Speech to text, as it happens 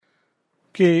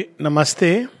Okay,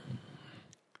 namaste.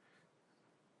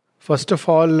 First of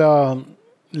all,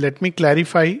 let me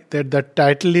clarify that the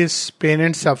title is Pain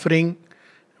and Suffering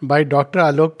by Dr.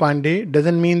 Alok Pandey.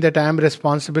 Doesn't mean that I am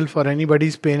responsible for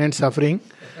anybody's pain and suffering.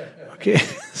 Okay,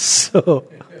 so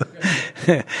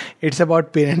it's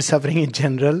about pain and suffering in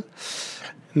general.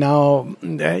 Now,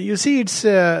 you see,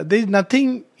 there is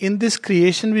nothing in this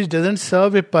creation which doesn't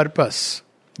serve a purpose.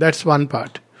 That's one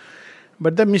part.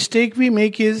 But the mistake we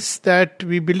make is that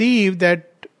we believe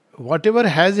that whatever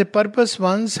has a purpose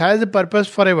once has a purpose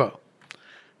forever.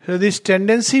 So this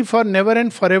tendency for never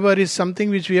and forever is something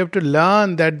which we have to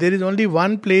learn, that there is only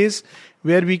one place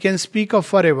where we can speak of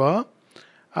forever.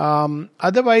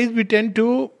 Otherwise, we tend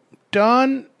to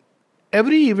turn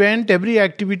every event, every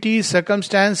activity,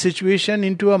 circumstance, situation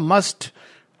into a must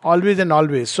always and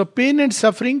always. So pain and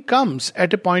suffering comes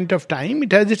at a point of time.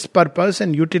 It has its purpose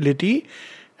and utility.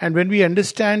 And when we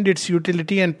understand its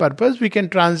utility and purpose, we can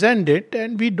transcend it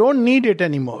and we don't need it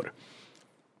anymore.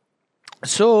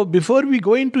 So before we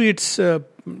go into its, the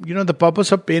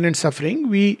purpose of pain and suffering,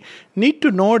 we need to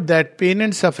note that pain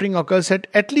and suffering occurs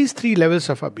at least three levels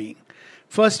of our being.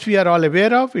 First, we are all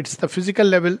aware of, it's the physical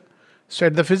level. So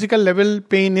at the physical level,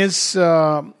 pain is,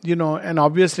 an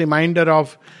obvious reminder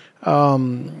of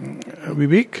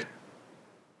Vivek,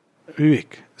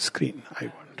 screen, I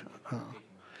want.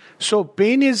 So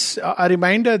pain is a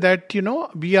reminder that,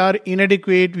 we are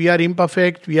inadequate, we are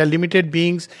imperfect, we are limited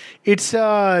beings. It's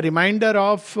a reminder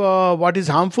of what is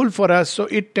harmful for us. So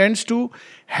it tends to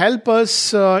help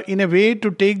us in a way to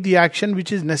take the action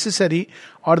which is necessary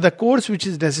or the course which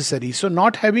is necessary. So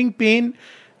not having pain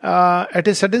at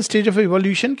a certain stage of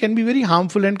evolution can be very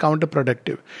harmful and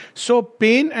counterproductive. So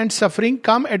pain and suffering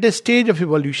come at a stage of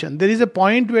evolution. There is a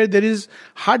point where there is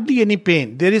hardly any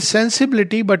pain. There is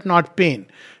sensibility but not pain.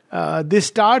 This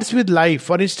starts with life.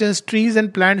 For instance, trees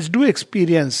and plants do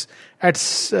experience at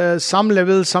some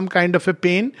level some kind of a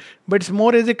pain, but it's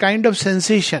more as a kind of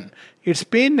sensation. It's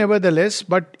pain nevertheless,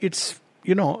 but it's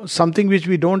something which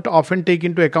we don't often take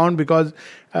into account because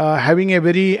having a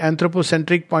very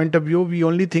anthropocentric point of view, we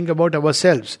only think about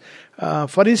ourselves.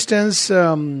 For instance,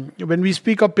 when we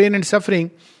speak of pain and suffering,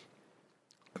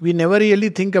 we never really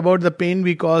think about the pain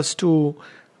we cause to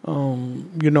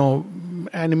animal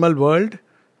world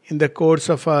in the course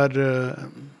of our,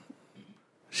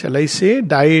 shall I say,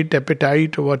 diet,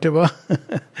 appetite, or whatever.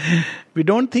 We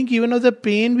don't think even of the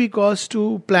pain we cause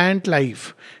to plant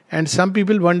life. And some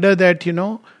people wonder that,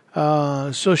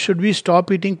 so should we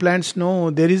stop eating plants? No,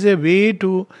 there is a way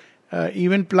to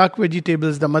even pluck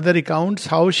vegetables. The mother recounts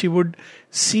how she would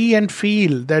see and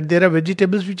feel that there are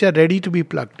vegetables which are ready to be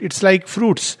plucked. It's like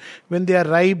fruits. When they are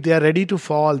ripe, they are ready to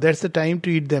fall. That's the time to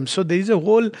eat them. So there is a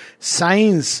whole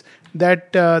science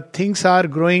that things are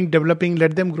growing, developing,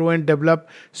 let them grow and develop.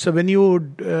 So when you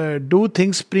do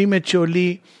things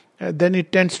prematurely, then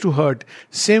it tends to hurt.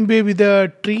 Same way with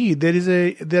a tree.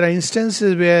 There are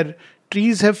instances where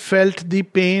trees have felt the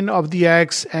pain of the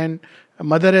axe, and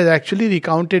mother has actually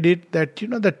recounted it that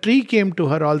the tree came to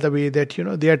her all the way, that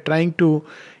they are trying to,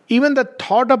 even the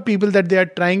thought of people that they are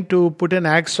trying to put an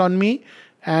axe on me,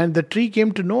 and the tree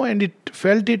came to know and it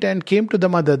felt it and came to the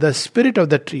mother, the spirit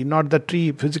of the tree, not the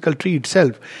tree, physical tree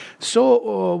itself.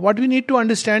 So what we need to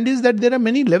understand is that there are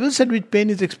many levels at which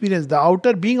pain is experienced. The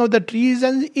outer being of the tree is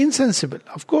insensible,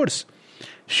 of course.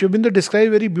 Sri Aurobindo describes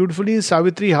very beautifully in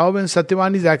Savitri how when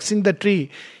Satyavan is axing the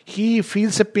tree, he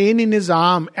feels a pain in his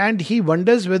arm and he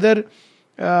wonders whether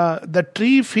the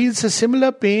tree feels a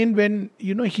similar pain when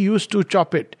he used to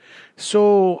chop it.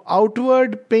 So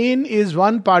outward pain is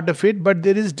one part of it, but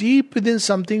there is deep within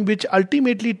something which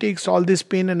ultimately takes all this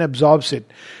pain and absorbs it.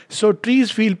 So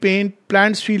trees feel pain,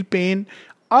 plants feel pain,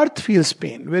 earth feels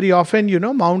pain. Very often,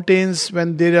 mountains,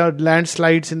 when there are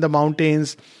landslides in the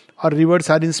mountains or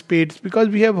rivers are in spades, because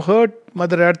we have hurt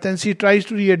Mother Earth and she tries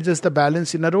to readjust the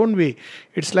balance in her own way.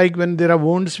 It's like when there are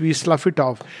wounds, we slough it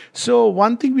off. So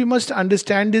one thing we must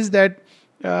understand is that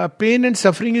pain and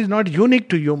suffering is not unique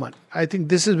to human. I think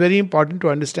this is very important to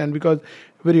understand, because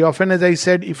very often, as I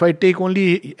said, if I take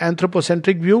only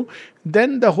anthropocentric view,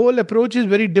 then the whole approach is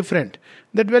very different.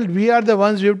 That we are the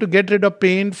ones who have to get rid of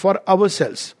pain for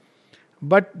ourselves.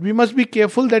 But we must be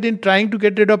careful that in trying to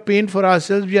get rid of pain for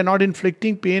ourselves, we are not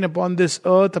inflicting pain upon this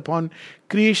earth, upon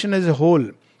creation as a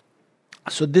whole.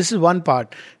 So this is one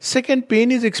part. Second,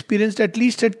 pain is experienced at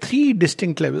least at three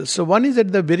distinct levels. So one is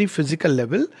at the very physical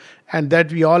level, and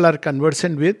that we all are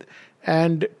conversant with.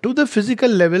 And to the physical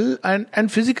level,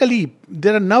 and physically,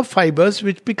 there are nerve fibers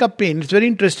which pick up pain. It's very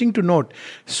interesting to note.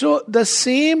 So the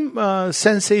same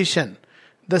sensation,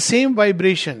 the same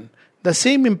vibration, the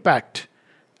same impact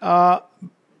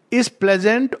is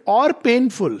pleasant or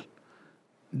painful,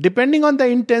 depending on the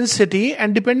intensity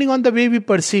and depending on the way we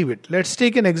perceive it. Let's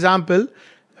take an example.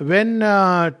 When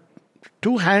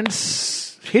two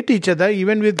hands hit each other,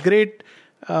 even with great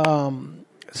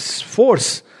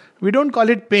force, we don't call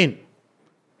it pain.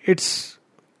 It's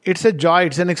a joy,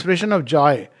 it's an expression of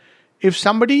joy. If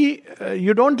somebody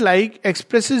you don't like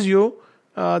expresses you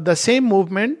the same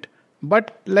movement,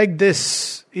 but like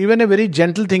this, even a very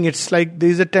gentle thing, it's like there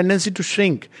is a tendency to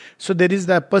shrink. So there is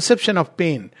the perception of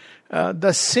pain.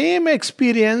 The same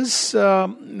experience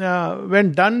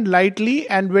when done lightly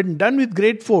and when done with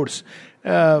great force.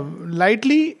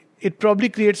 Lightly, it probably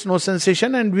creates no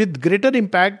sensation, and with greater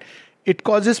impact, it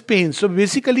causes pain. So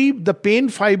basically, the pain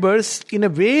fibers in a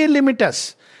way limit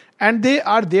us, and they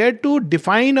are there to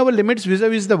define our limits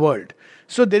vis-a-vis the world.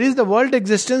 So there is the world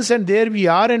existence, and there we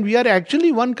are, and we are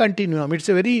actually one continuum. It's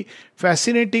a very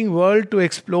fascinating world to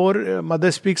explore.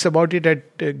 Mother speaks about it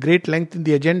at great length in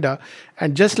the agenda.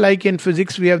 And just like in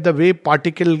physics, we have the wave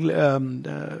particle,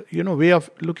 way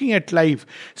of looking at life.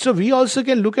 So we also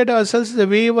can look at ourselves as a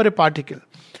wave or a particle.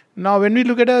 Now, when we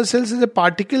look at ourselves as a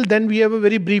particle, then we have a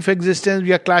very brief existence.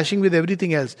 We are clashing with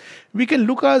everything else. We can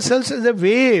look ourselves as a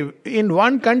wave in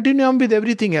one continuum with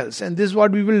everything else. And this is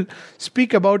what we will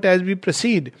speak about as we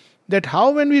proceed. That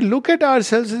how when we look at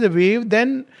ourselves as a wave,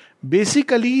 then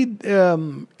basically,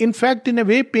 in fact, in a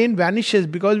way, pain vanishes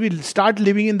because we start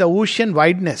living in the ocean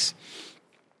wideness.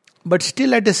 But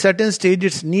still at a certain stage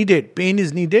it's needed. Pain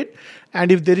is needed. And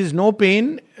if there is no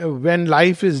pain when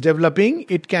life is developing,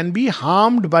 it can be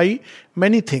harmed by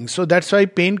many things. So that's why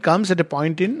pain comes at a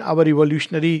point in our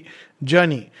evolutionary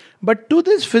journey. But to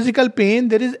this physical pain,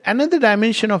 there is another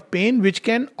dimension of pain which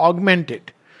can augment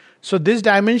it. So this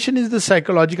dimension is the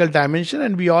psychological dimension,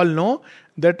 and we all know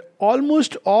that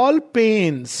almost all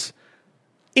pains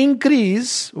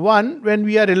increase, one, when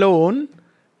we are alone,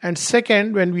 and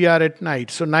second, when we are at night.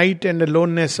 So night and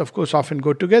aloneness, of course, often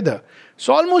go together.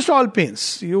 So almost all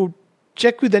pains, you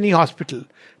check with any hospital,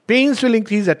 pains will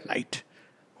increase at night.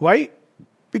 Why?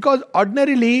 Because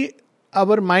ordinarily,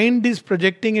 our mind is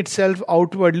projecting itself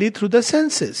outwardly through the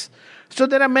senses. So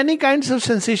there are many kinds of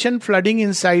sensation flooding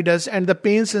inside us, and the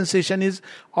pain sensation is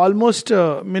almost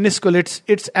minuscule.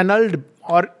 It's annulled,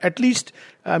 or at least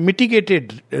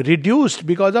mitigated, reduced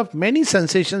because of many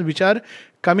sensations which are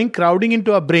crowding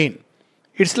into our brain.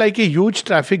 It's like a huge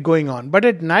traffic going on. But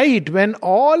at night, when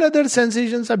all other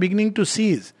sensations are beginning to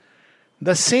cease,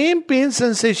 the same pain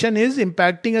sensation is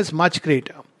impacting us much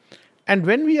greater. And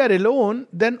when we are alone,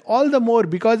 then all the more,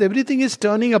 because everything is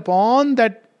turning upon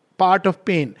that part of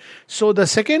pain. So the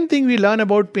second thing we learn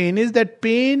about pain is that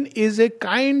pain is a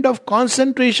kind of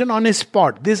concentration on a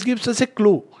spot. This gives us a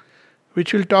clue,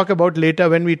 which we'll talk about later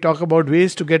when we talk about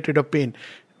ways to get rid of pain.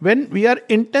 When we are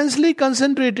intensely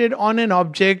concentrated on an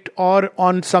object or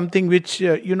on something which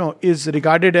is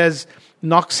regarded as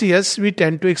noxious, we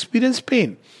tend to experience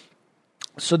pain.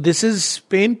 So this is,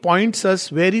 pain points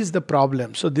us where is the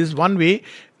problem. So this is one way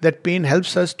that pain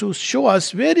helps us to show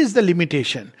us where is the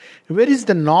limitation, where is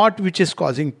the knot which is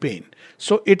causing pain.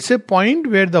 So it's a point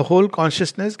where the whole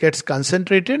consciousness gets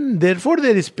concentrated, and therefore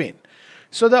there is pain.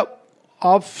 So the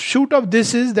offshoot of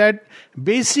this is that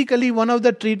basically one of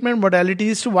the treatment modalities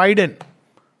is to widen.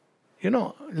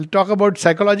 We'll talk about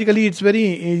psychologically, it's very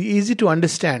easy to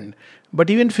understand, but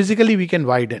even physically we can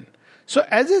widen. So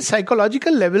as a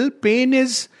psychological level, pain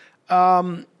is,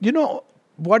 what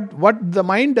the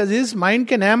mind does is, mind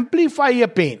can amplify a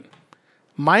pain.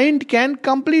 Mind can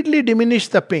completely diminish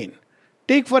the pain.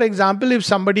 Take for example, if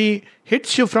somebody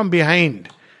hits you from behind,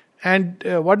 and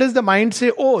what does the mind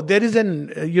say? Oh, there is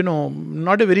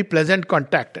not a very pleasant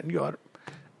contact, and you are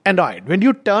annoyed. When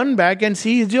you turn back and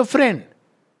see, is your friend.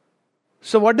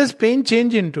 So what does pain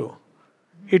change into?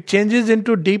 It changes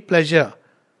into deep pleasure.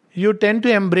 You tend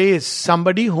to embrace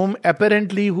somebody who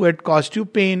had caused you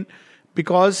pain,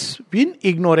 because in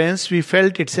ignorance we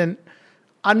felt it's an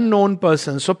unknown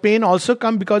person. So pain also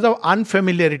comes because of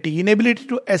unfamiliarity, inability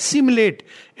to assimilate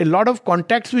a lot of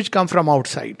contacts which come from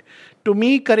outside. To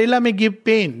me, Karela may give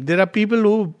pain. There are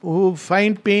people who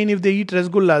find pain if they eat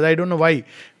rasgullas. I don't know why,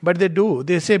 but they do.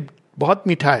 They say, bahut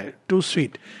meetha hai, too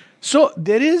sweet. So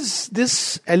there is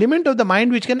this element of the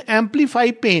mind which can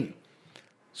amplify pain.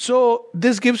 So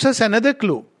this gives us another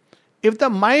clue. If the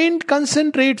mind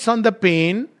concentrates on the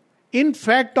pain, in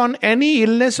fact on any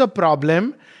illness or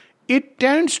problem, it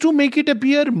tends to make it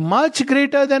appear much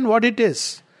greater than what it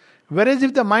is. Whereas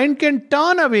if the mind can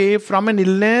turn away from an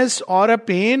illness or a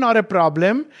pain or a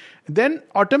problem, then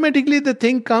automatically the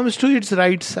thing comes to its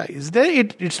right size. Then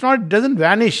it doesn't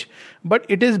vanish, but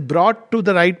it is brought to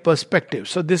the right perspective.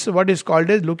 So this is what is called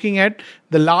as looking at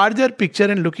the larger picture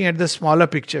and looking at the smaller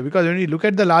picture. Because when we look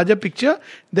at the larger picture,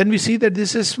 then we see that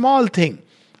this is a small thing.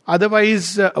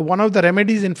 Otherwise, one of the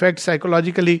remedies, in fact,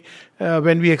 psychologically,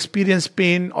 when we experience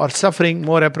pain or suffering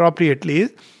more appropriately,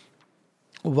 is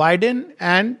widen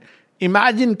and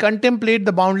imagine, contemplate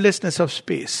the boundlessness of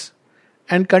space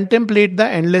and contemplate the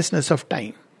endlessness of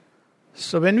time.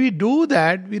 So when we do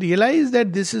that, we realize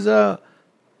that this is a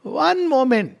one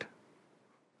moment.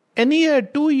 Any year,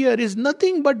 2 year is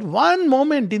nothing but one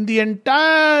moment in the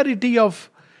entirety of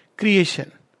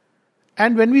creation.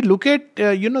 And when we look at,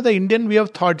 the Indian way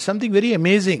of thought, something very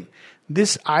amazing.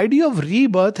 This idea of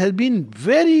rebirth has been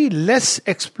very less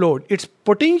explored. Its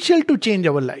potential to change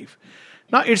our life.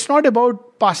 Now, it's not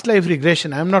about past life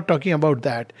regression. I'm not talking about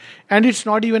that. And it's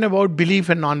not even about belief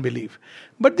and non-belief.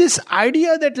 But this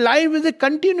idea that life is a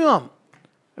continuum.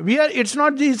 It's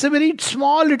a very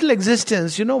small little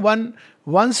existence.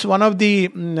 Once one of the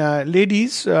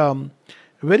ladies,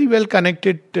 very well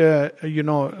connected, to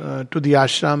the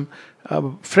ashram,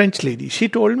 French lady, she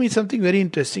told me something very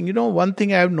interesting. One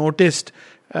thing I have noticed,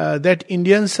 that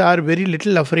Indians are very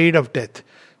little afraid of death.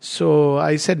 So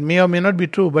I said, may or may not be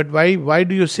true, but why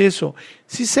do you say so?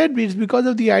 She said, it's because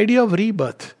of the idea of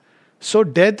rebirth. So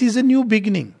death is a new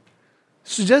beginning.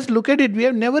 So just look at it. We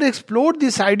have never explored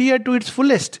this idea to its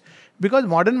fullest because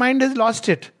modern mind has lost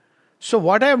it. So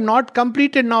what I have not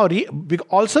completed now,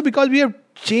 also because we have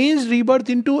changed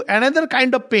rebirth into another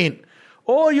kind of pain.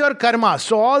 Oh, your karma.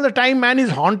 So all the time man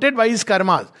is haunted by his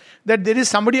karmas. That there is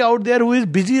somebody out there who is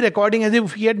busy recording as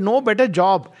if he had no better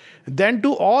job than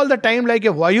to all the time like a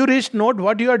voyeurist note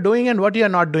what you are doing and what you are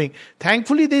not doing.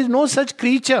 Thankfully, there is no such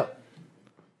creature.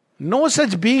 No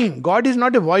such being. God is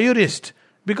not a voyeurist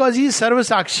because he is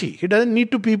Sarvasakshi. He doesn't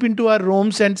need to peep into our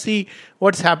rooms and see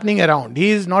what's happening around. He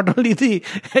is not only the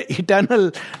eternal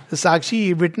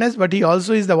Sakshi witness, but he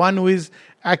also is the one who is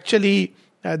actually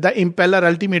the impeller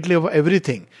ultimately of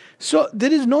everything. So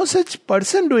there is no such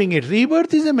person doing it.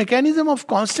 Rebirth is a mechanism of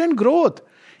constant growth.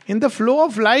 In the flow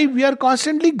of life, we are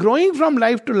constantly growing from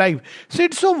life to life. So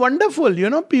it's so wonderful.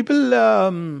 People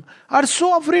are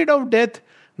so afraid of death,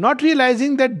 not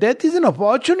realizing that death is an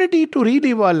opportunity to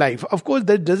relive our life. Of course,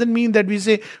 that doesn't mean that we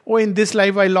say, oh, in this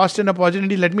life I lost an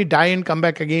opportunity, let me die and come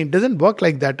back again. It doesn't work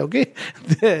like that, okay?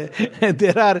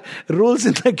 There are rules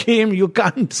in the game. You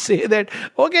can't say that,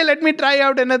 okay, let me try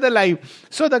out another life.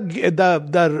 So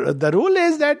the rule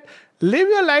is that live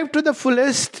your life to the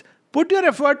fullest, put your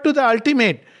effort to the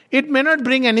ultimate. It may not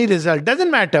bring any result.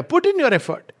 Doesn't matter. Put in your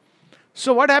effort.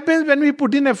 So what happens when we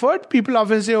put in effort? People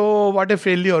often say, oh, what a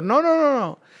failure.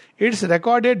 No. It's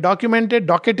recorded, documented,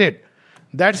 docketed.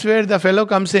 That's where the fellow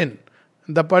comes in.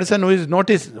 The person who is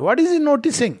noticed. What is he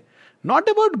noticing? Not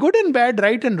about good and bad,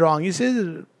 right and wrong. He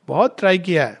says, bahut try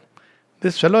kiya hai.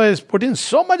 This fellow has put in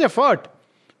so much effort.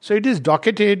 So it is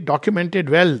docketed, documented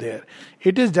well there.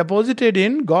 It is deposited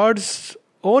in God's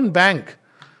own bank.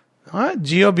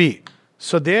 GOB.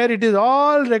 So there it is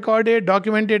all recorded,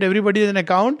 documented, everybody has an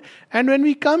account. And when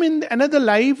we come in another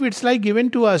life, it's like given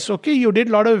to us. Okay, you did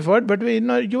a lot of effort, but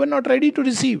you were not ready to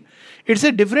receive. It's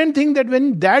a different thing that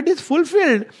when that is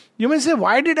fulfilled, you may say,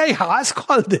 why did I ask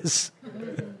all this?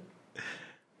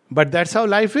 But that's how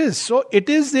life is. So it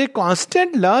is a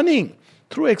constant learning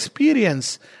through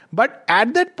experience. But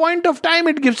at that point of time,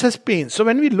 it gives us pain. So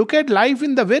when we look at life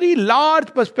in the very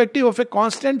large perspective of a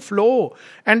constant flow,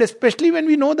 and especially when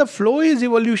we know the flow is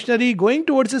evolutionary, going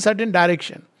towards a certain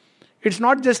direction, it's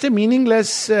not just a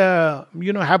meaningless,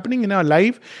 happening in our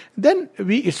life, then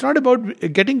it's not about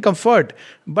getting comfort,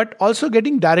 but also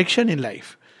getting direction in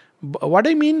life. What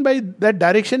I mean by that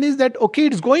direction is that, okay,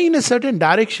 it's going in a certain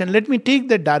direction. Let me take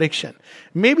that direction.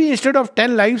 Maybe instead of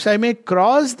 10 lives, I may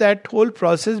cross that whole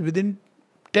process within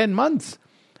 10 months.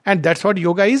 And that's what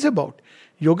yoga is about.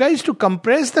 Yoga is to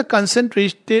compress the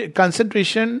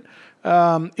concentration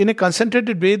in a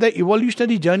concentrated way, the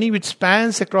evolutionary journey which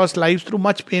spans across lives through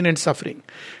much pain and suffering.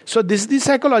 So this is the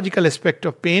psychological aspect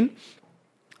of pain,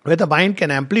 where the mind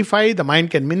can amplify, the mind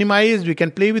can minimize, we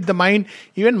can play with the mind.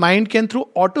 Even mind can, through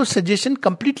auto-suggestion,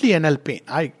 completely annul pain.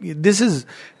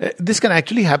 This can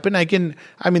actually happen.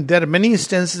 There are many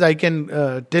instances. I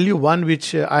can tell you one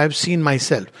which I have seen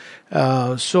myself.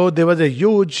 So there was a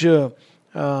huge wheel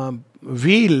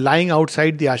lying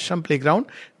outside the ashram playground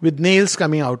with nails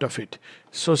coming out of it.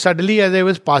 So suddenly as I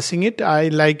was passing it,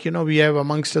 we have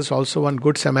amongst us also one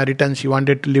good Samaritan. She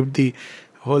wanted to lift the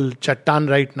whole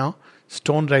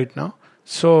stone right now.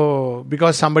 So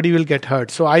because somebody will get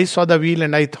hurt. So I saw the wheel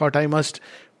and I thought I must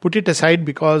put it aside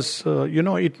because,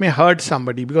 it may hurt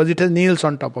somebody because it has nails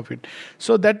on top of it.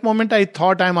 So that moment I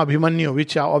thought I'm Abhimanyu,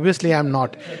 which obviously I'm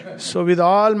not. So with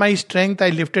all my strength, I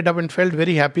lifted up and felt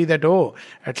very happy that,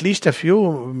 at least a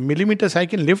few millimeters I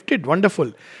can lift it.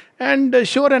 Wonderful. And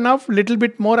sure enough, little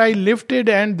bit more I lifted,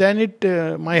 and then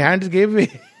my hands gave way.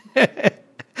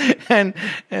 and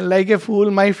like a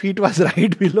fool, my feet was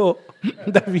right below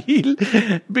the wheel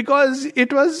because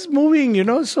it was moving,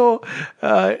 So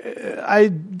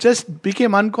I just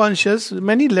became unconscious.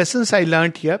 Many lessons I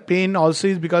learnt here. Pain also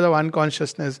is because of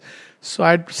unconsciousness. So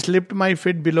I slipped my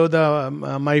foot below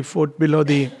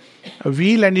the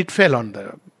wheel, and it fell on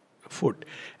the foot.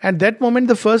 And that moment,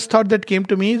 the first thought that came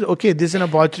to me is, okay, this is an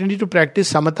opportunity to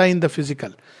practice samatha in the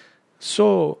physical.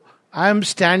 So I am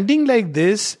standing like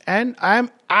this, and I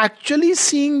am actually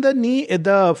seeing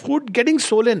the foot getting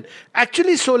swollen.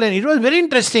 Actually swollen. It was very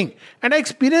interesting. And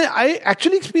I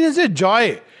actually experienced a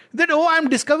joy that, I am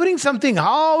discovering something.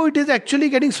 How it is actually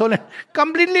getting swollen.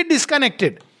 Completely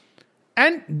disconnected.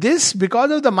 And this, because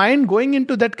of the mind going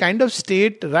into that kind of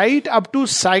state, right up to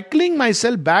cycling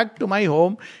myself back to my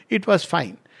home, it was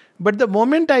fine. But the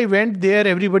moment I went there,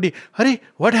 everybody, Hare,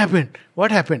 what happened?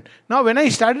 What happened? Now, when I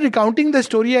started recounting the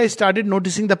story, I started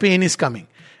noticing the pain is coming.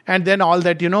 And then all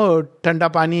that,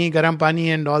 thanda pani, garam pani,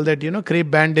 and all that,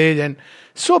 crepe bandage. And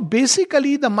so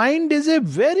basically, the mind is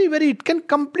it can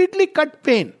completely cut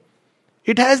pain.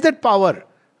 It has that power.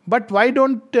 But why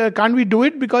can't we do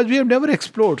it? Because we have never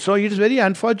explored. So it is very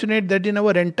unfortunate that in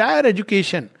our entire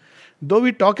education, though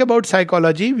we talk about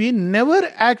psychology, we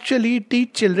never actually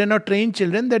teach children or train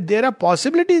children that there are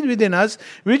possibilities within us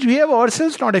which we have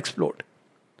ourselves not explored.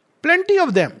 Plenty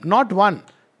of them, not one.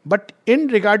 But in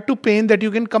regard to pain, that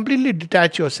you can completely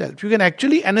detach yourself. You can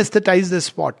actually anesthetize the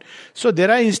spot. So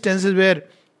there are instances where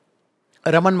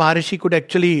Raman Maharishi could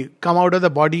actually come out of the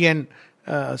body and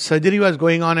surgery was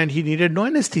going on and he needed no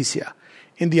anesthesia.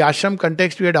 In the ashram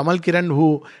context, we had Amal Kiran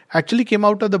who actually came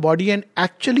out of the body and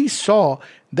actually saw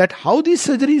that how the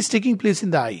surgery is taking place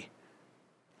in the eye.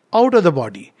 Out of the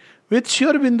body. With Sri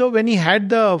Aurobindo, when he had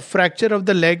the fracture of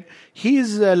the leg, he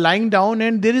is lying down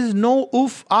and there is no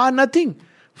nothing.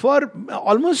 For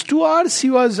almost 2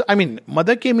 hours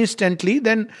mother came instantly,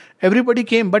 then everybody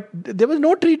came, but there was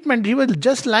no treatment. He was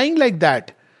just lying like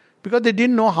that. Because they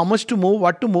didn't know how much to move,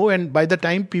 what to move, and by the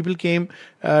time people came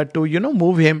to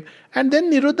move him. And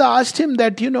then Niruddha asked him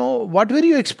that, what were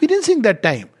you experiencing that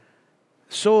time?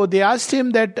 So they asked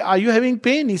him that, are you having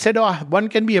pain? He said, one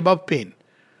can be above pain.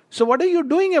 So what are you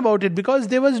doing about it? Because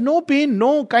there was no pain,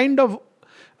 no kind of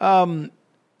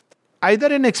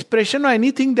either an expression or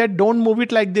anything that don't move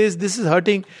it like this is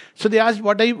hurting. So they asked,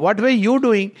 what were you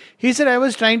doing? He said, I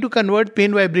was trying to convert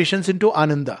pain vibrations into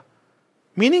ananda.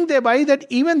 Meaning thereby that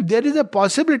even there is a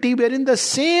possibility wherein the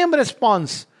same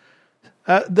response,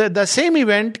 the same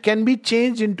event can be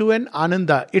changed into an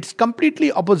ananda. It's completely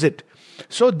opposite.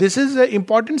 So this is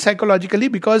important psychologically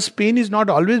because pain is not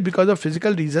always because of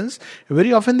physical reasons.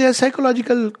 Very often there are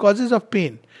psychological causes of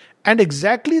pain. And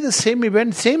exactly the same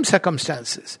event, same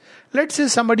circumstances. Let's say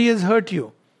somebody has hurt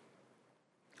you.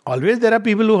 Always there are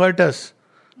people who hurt us.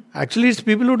 Actually it's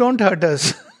people who don't hurt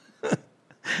us.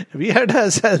 We hurt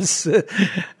ourselves.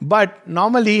 But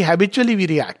normally, habitually we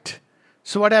react.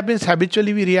 So what happens?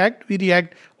 Habitually we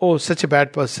react. Such a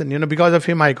bad person, because of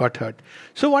him I got hurt.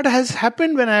 So what has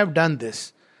happened when I have done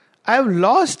this? I have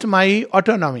lost my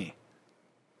autonomy.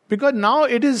 Because now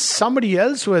it is somebody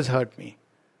else who has hurt me.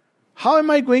 How am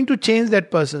I going to change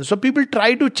that person? So people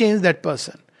try to change that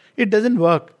person. It doesn't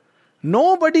work.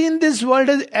 Nobody in this world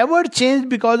has ever changed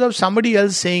because of somebody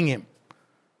else saying him.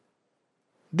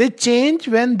 They change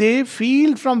when they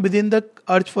feel from within the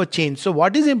urge for change. So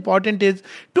what is important is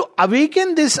to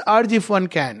awaken this urge if one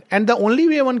can. And the only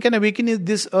way one can awaken is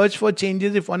this urge for change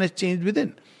is if one has changed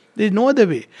within. There is no other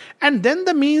way. And then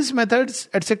the means, methods,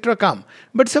 etc. come.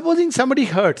 But supposing somebody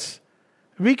hurts,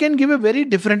 we can give a very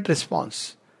different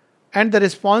response. And the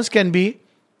response can be,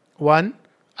 one,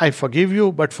 I forgive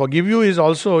you, but forgive you is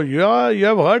also, you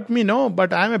have hurt me, no,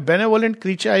 but I am a benevolent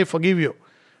creature, I forgive you.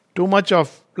 Too much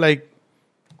of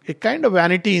a kind of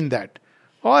vanity in that.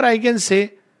 Or I can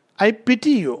say, I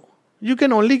pity you. You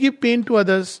can only give pain to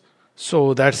others.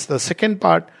 So that's the second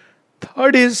part.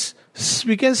 Third is,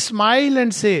 we can smile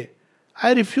and say,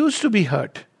 I refuse to be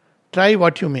hurt. Try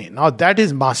what you may. Now that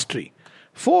is mastery.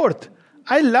 Fourth,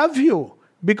 I love you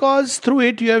because through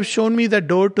it you have shown me the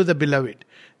door to the beloved.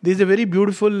 There is a very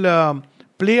beautiful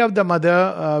play of the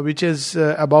mother which is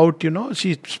about,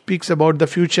 she speaks about the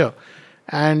future.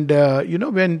 And,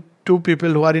 when two people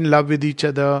who are in love with each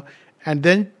other, and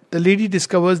then the lady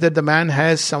discovers that the man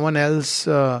has someone else,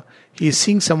 he is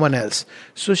seeing someone else.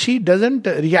 So she doesn't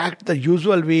react the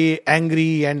usual way,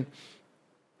 angry, and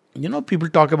people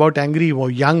talk about angry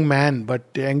young man, but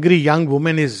angry young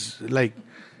woman is like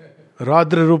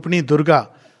Radra Rupni Durga.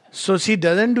 So she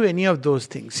doesn't do any of those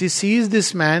things. She sees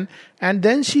this man, and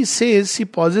then she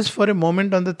pauses for a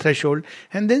moment on the threshold,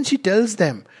 and then she tells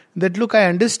them that, look, I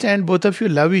understand both of you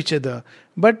love each other,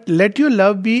 but let your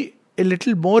love be a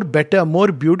little more better,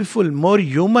 more beautiful, more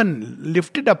human,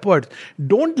 lifted upwards.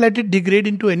 Don't let it degrade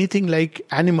into anything like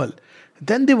animal.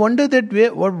 Then they wonder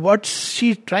that what's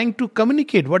she trying to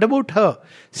communicate? What about her?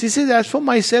 She says, as for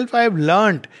myself, I have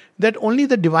learned that only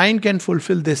the divine can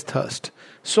fulfill this thirst.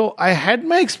 So I had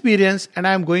my experience and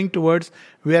I am going towards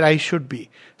where I should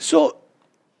be. So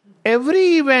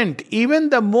every event, even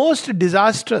the most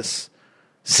disastrous,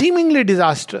 seemingly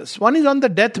disastrous, one is on the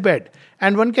deathbed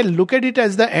and one can look at it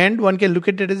as the end, one can look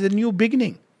at it as a new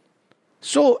beginning.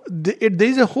 So there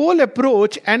is a whole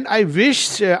approach, and I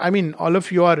wish, all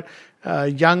of you are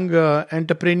young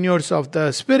entrepreneurs of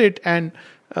the spirit, and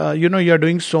you are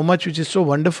doing so much which is so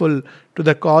wonderful to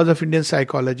the cause of Indian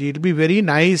psychology. It will be very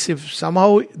nice if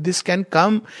somehow this can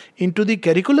come into the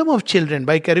curriculum of children.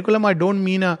 By curriculum, I don't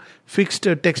mean a fixed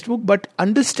textbook, but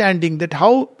understanding that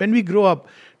how, when we grow up,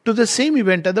 to the same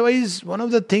event. Otherwise, one of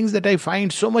the things that I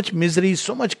find, so much misery,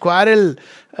 so much quarrel,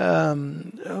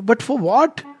 but for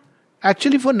what?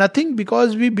 Actually for nothing,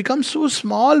 because we become so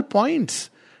small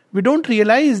points. We don't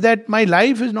realize that my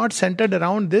life is not centered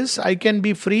around this. I can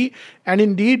be free. And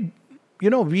indeed,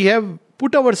 we have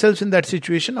put ourselves in that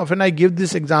situation. Often I give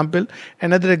this example,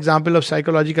 another example of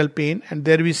psychological pain. And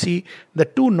there we see the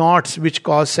two knots which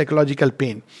cause psychological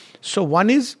pain. So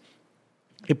one is,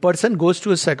 a person goes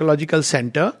to a psychological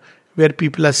center where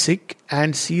people are sick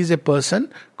and sees a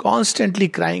person constantly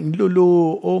crying,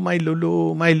 Lulu, oh my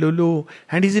Lulu,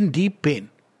 and he's in deep pain.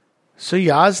 So he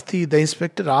asked the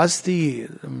inspector asked the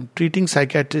treating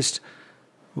psychiatrist,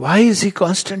 why is he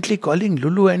constantly calling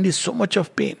Lulu and is so much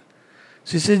of pain?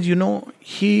 So he says,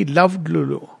 he loved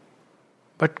Lulu,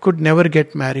 but could never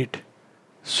get married.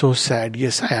 So sad.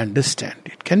 Yes, I understand.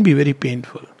 It can be very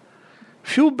painful.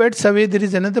 Few beds away, there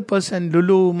is another person,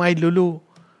 Lulu, my Lulu.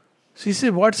 So he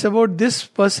says, what's about this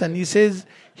person? He says,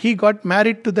 he got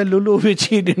married to the Lulu which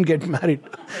he didn't get married.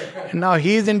 And now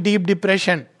he is in deep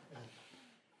depression.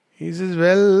 He says,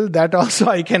 well, that also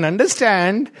I can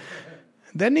understand.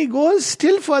 Then he goes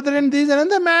still further, and there is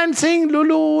another man saying,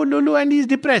 Lulu, and he is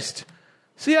depressed.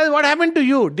 See, what happened to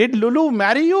you? Did Lulu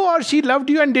marry you, or she loved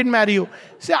you and didn't marry you?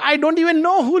 Say, I don't even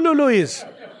know who Lulu is.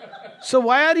 So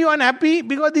why are you unhappy?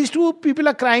 Because these two people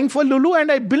are crying for Lulu,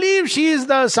 and I believe she is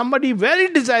somebody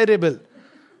very desirable,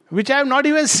 which I have not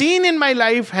even seen in my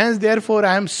life. Hence, therefore,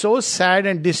 I am so sad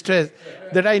and distressed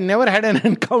that I never had an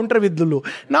encounter with Lulu.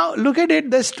 Now, look at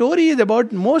it. The story is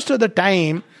about, most of the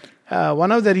time,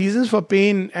 one of the reasons for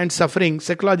pain and suffering,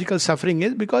 psychological suffering,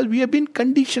 is because we have been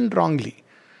conditioned wrongly.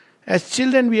 As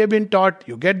children, we have been taught,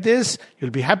 you get this, you'll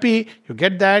be happy, you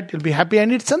get that, you'll be happy.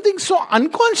 And it's something so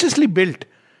unconsciously built.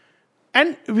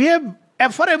 And we have,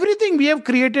 for everything, we have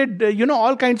created,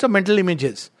 all kinds of mental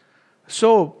images.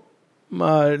 So,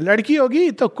 लड़की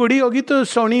होगी तो कुड़ी होगी तो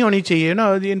सोनी होनी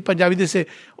चाहिए, in Punjabi they say,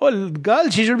 oh, girl,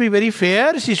 she should be very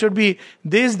fair, she should be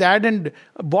this, that, and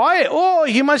boy, oh,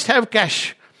 he must have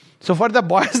cash. So for the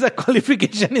boys, the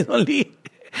qualification is only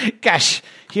cash.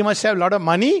 He must have a lot of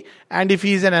money, and if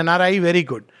he is an NRI, very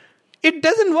good. It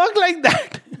doesn't work like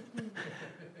that.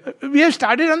 We have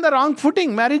started on the wrong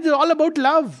footing. Marriage is all about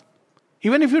love.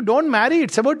 Even if you don't marry,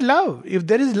 it's about love. If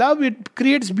there is love, it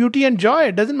creates beauty and joy.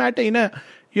 It doesn't matter. There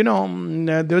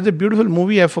was a beautiful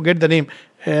movie, I forget the name.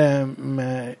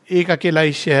 एक अकेला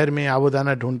इस शहर में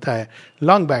आबोदाना ढूंढता है.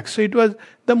 Long back. So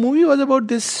the movie was about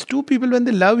these two people when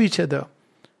they love each other.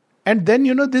 And then,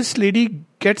 this lady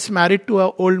gets married to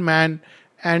an old man,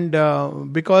 and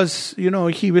because,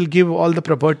 he will give all the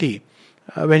property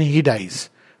when he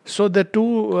dies. So the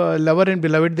two lover and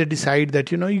beloved, they decide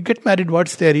that, you get married,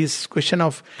 what's there is question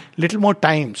of little more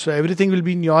time. So everything will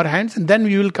be in your hands, and then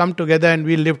we will come together and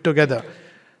we'll live together.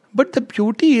 But the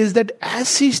beauty is that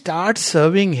as she starts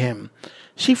serving him,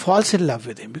 she falls in love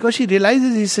with him because she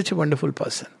realizes he's such a wonderful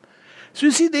person. So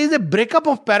you see, there is a breakup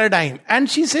of paradigm. And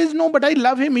she says, no, but I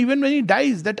love him even when he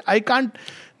dies, that I can't.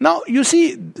 Now, you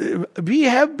see, we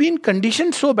have been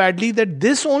conditioned so badly that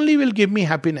this only will give me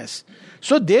happiness.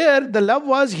 So there, the love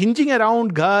was hinging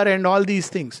around ghar and all these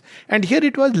things. And here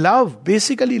it was love,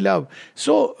 basically love.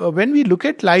 So when we look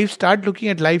at life, start looking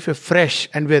at life afresh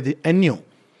and anew.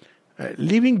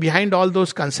 leaving behind all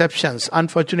those conceptions.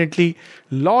 Unfortunately,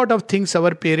 lot of things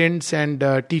our parents and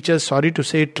teachers, sorry to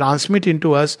say, transmit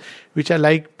into us, which are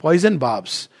like poison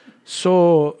barbs.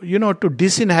 So, to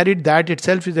disinherit that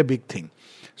itself is a big thing.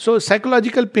 So,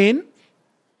 psychological pain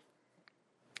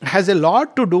has a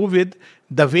lot to do with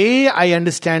the way I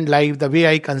understand life, the way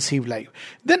I conceive life.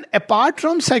 Then apart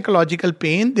from psychological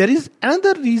pain, there is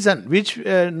another reason which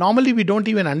normally we don't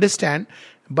even understand,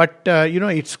 but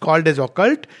it's called as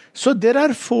occult. So there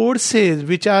are forces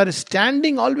which are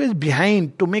standing always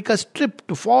behind to make us trip,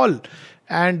 to fall.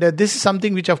 And this is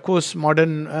something which, of course,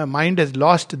 modern mind has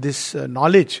lost this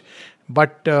knowledge.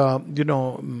 But,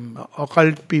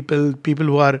 occult people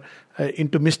who are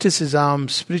into mysticism,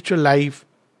 spiritual life,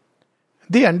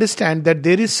 they understand that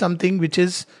there is something which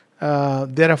is,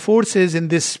 there are forces in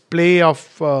this play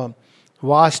of,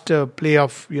 vast play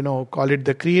of, call it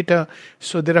the creator.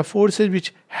 So there are forces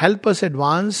which help us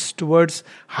advance towards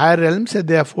higher realms, and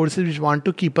there are forces which want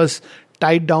to keep us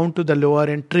tied down to the lower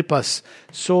and trip us.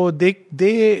 So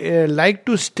they like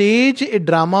to stage a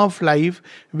drama of life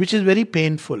which is very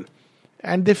painful,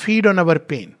 and they feed on our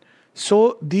pain.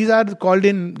 So these are called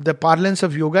in the parlance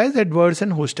of yoga as adverse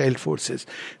and hostile forces.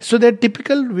 So their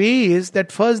typical way is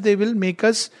that first they will make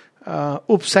us,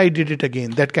 oops, I did it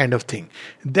again, that kind of thing.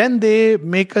 Then they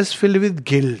make us filled with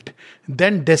guilt,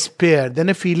 then despair, then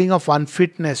a feeling of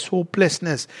unfitness,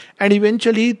 hopelessness, and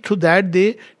eventually through that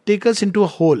they take us into a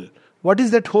hole. What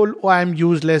is that hole? Oh, I am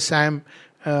useless, I am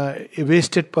a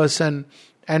wasted person.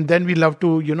 And then we love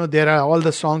to, there are all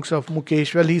the songs of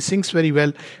Mukesh. Well, he sings very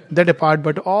well, that apart,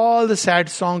 but all the sad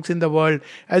songs in the world,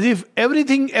 as if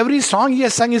every song he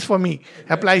has sung is for me,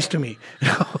 applies to me.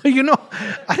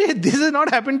 This has not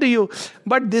happened to you.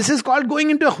 But this is called going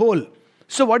into a hole.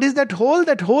 So what is that hole?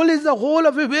 That hole is the hole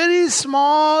of a very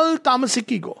small tamasic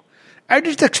ego. At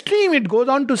its extreme, it goes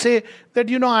on to say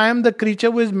that, I am the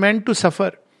creature who is meant to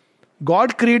suffer.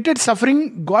 God created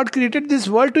suffering. God created this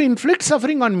world to inflict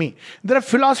suffering on me. There are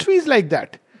philosophies like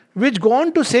that, which go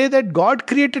on to say that God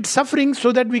created suffering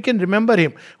so that we can remember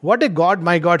Him. What a God,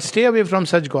 my God. Stay away from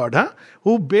such God,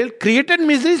 who created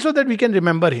misery so that we can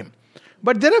remember Him.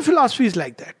 But there are philosophies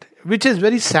like that, which is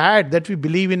very sad that we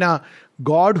believe in a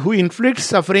God who inflicts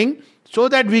suffering so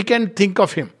that we can think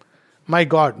of Him. My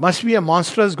God must be a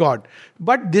monstrous God.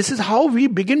 But this is how we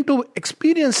begin to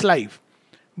experience life.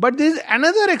 But there is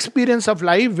another experience of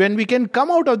life when we can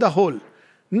come out of the hole.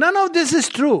 None of this is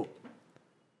true.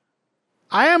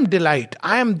 I am delight.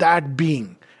 I am that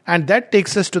being. And that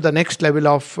takes us to the next level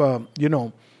of,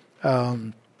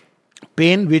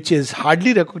 pain, which is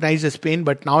hardly recognized as pain,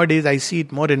 but nowadays I see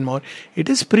it more and more. It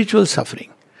is spiritual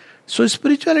suffering. So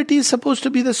spirituality is supposed to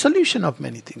be the solution of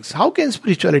many things. How can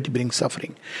spirituality bring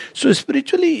suffering? So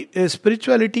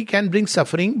spirituality can bring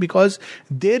suffering because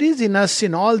there is in us,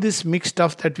 in all this mixed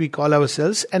stuff that we call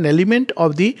ourselves, an element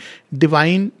of the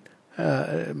divine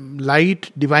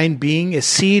light, divine being, a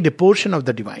seed, a portion of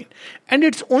the divine. And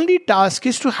its only task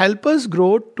is to help us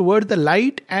grow toward the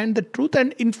light and the truth,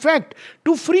 and in fact,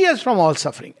 to free us from all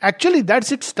suffering. Actually,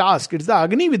 that's its task. It's the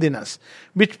Agni within us,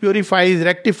 which purifies,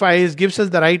 rectifies, gives us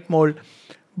the right mold.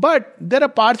 But there are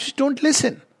parts which don't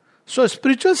listen. So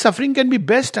spiritual suffering can be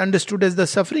best understood as the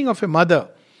suffering of a mother.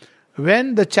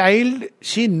 When the child,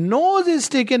 she knows is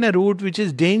taken a route which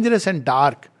is dangerous and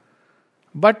dark,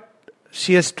 but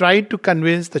she has tried to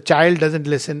convince, the child doesn't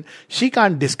listen. She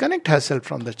can't disconnect herself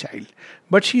from the child,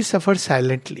 but she suffers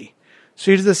silently.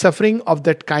 So it is the suffering of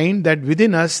that kind that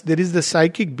within us there is the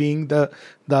psychic being,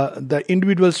 the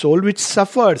individual soul, which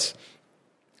suffers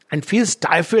and feels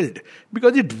stifled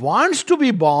because it wants to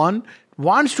be born,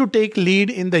 wants to take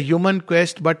lead in the human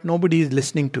quest, but nobody is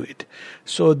listening to it.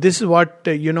 So this is what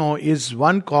is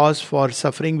one cause for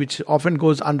suffering, which often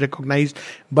goes unrecognized,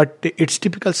 but it's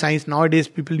typical science. Nowadays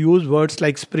people use words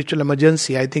like spiritual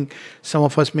emergency. I think some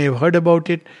of us may have heard about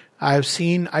it. I have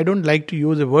seen, I don't like to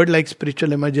use a word like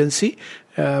spiritual emergency,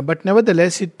 but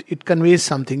nevertheless it conveys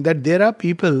something, that there are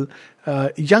people,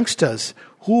 youngsters,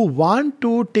 who want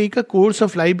to take a course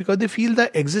of life because they feel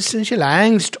the existential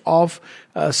angst of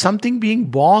something being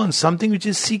born, something which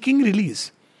is seeking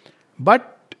release.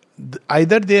 But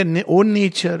either their own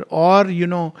nature or,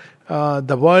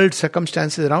 the world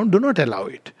circumstances around do not allow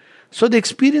it. So they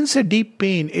experience a deep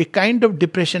pain, a kind of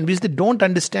depression, which they don't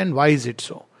understand why is it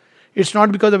so. It's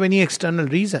not because of any external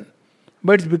reason,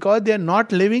 but it's because they are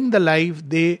not living the life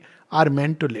they are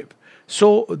meant to live.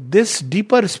 So this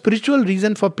deeper spiritual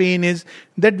reason for pain is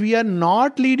that we are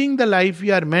not leading the life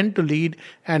we are meant to lead,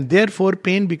 and therefore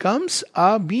pain becomes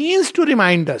a means to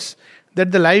remind us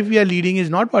that the life we are leading is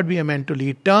not what we are meant to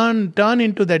lead. Turn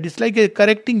into that. It's like a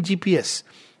correcting GPS,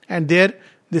 and there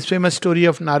this famous story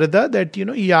of Narada that,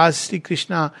 he asked Sri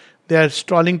Krishna, they are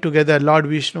strolling together, Lord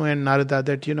Vishnu and Narada,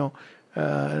 that,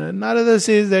 Narada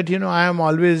says that, I am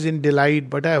always in delight,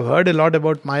 but I have heard a lot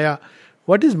about Maya.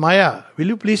 What is Maya? Will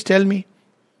you please tell me?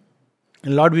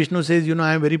 And Lord Vishnu says, I am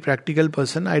a very practical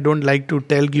person. I don't like to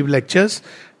give lectures.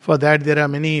 For that, there are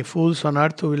many fools on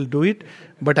earth who will do it.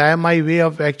 But I have my way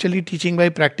of actually teaching by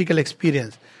practical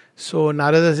experience. So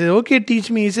Narada says, okay, teach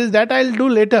me. He says, that I'll do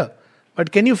later.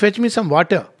 But can you fetch me some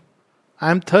water? I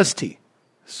am thirsty.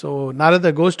 So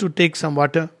Narada goes to take some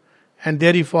water. And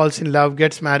there he falls in love,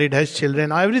 gets married, has children.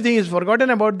 Now everything is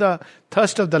forgotten about the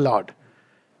thirst of the Lord.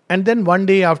 And then one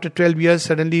day after 12 years,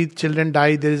 suddenly children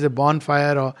die. There is a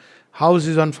bonfire or house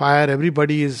is on fire.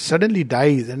 Everybody suddenly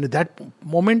dies. And at that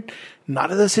moment,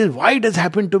 Narada says, why does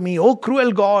happen to me? Oh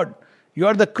cruel God, you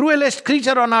are the cruelest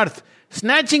creature on earth,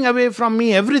 snatching away from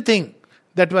me everything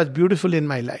that was beautiful in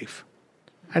my life.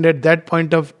 And at that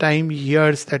point of time, he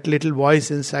hears that little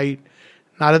voice inside.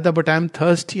 Narada, but I am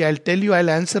thirsty. I'll tell you, I'll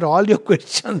answer all your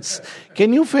questions.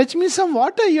 Can you fetch me some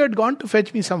water? You had gone to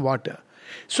fetch me some water.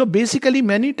 So basically,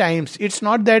 many times, it's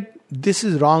not that this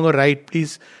is wrong or right,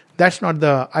 please. That's not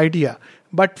the idea.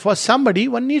 But for somebody,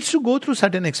 one needs to go through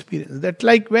certain experience. That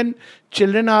like when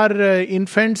children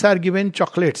infants are given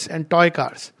chocolates and toy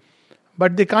cars.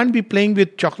 But they can't be playing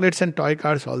with chocolates and toy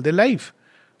cars all their life.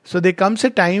 So there comes a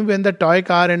time when the toy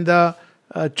car and the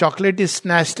chocolate is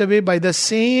snatched away by the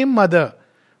same mother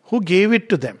who gave it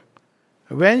to them.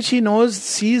 When she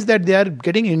sees that they are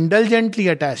getting indulgently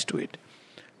attached to it.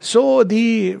 So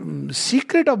the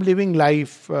secret of living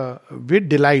life with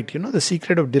delight, the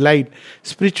secret of delight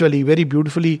spiritually, very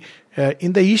beautifully,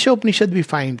 in the Isha Upanishad we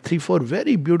find 3-4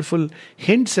 very beautiful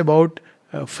hints about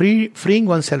freeing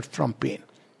oneself from pain.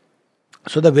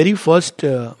 So the very first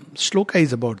shloka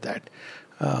is about that.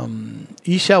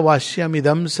 Isha Vashyam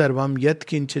idam sarvam yat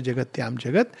kincha jagatyam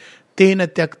jagat tena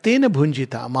tyaktena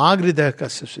bhunjita magridha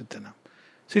kasya.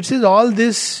 So it says all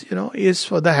this, is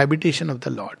for the habitation of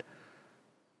the Lord.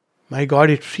 My God,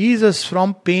 it frees us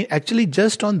from pain. Actually,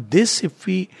 just on this, if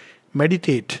we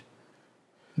meditate,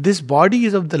 this body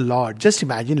is of the Lord. Just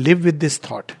imagine, live with this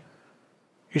thought.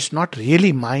 It's not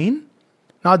really mine.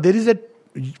 Now, there is a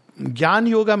Jnana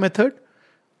Yoga method.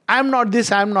 I am not this,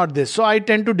 I am not this. So I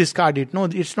tend to discard it. No,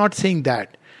 it's not saying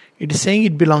that. It is saying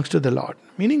it belongs to the Lord.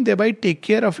 Meaning thereby take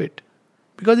care of it.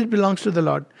 Because it belongs to the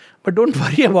Lord. But don't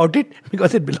worry about it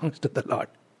because it belongs to the Lord.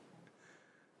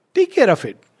 Take care of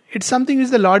it. It's something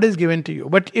which the Lord has given to you.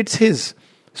 But it's His.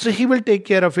 So He will take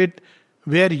care of it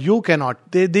where you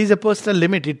cannot. There is a personal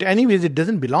limit. Anyways, it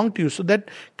doesn't belong to you. So that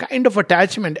kind of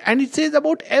attachment. And it says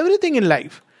about everything in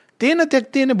life. Tena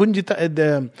tyaktena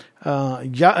bhunjita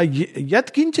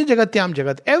yat kincha jagatyam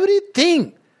jagat.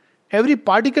 Everything. Every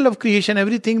particle of creation,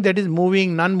 everything that is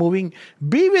moving, non-moving.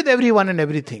 Be with everyone and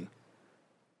everything.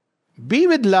 Be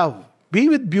with love. Be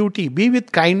with beauty. Be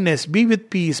with kindness. Be with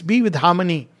peace. Be with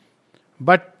harmony.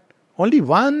 But only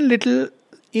one little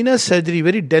inner surgery,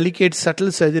 very delicate,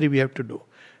 subtle surgery we have to do.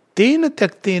 Tena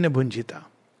tyaktena bhunjita.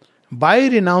 By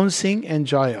renouncing,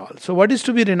 enjoy all. So what is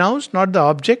to be renounced? Not the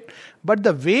object, but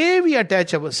the way we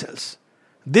attach ourselves.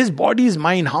 This body is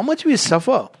mine. How much we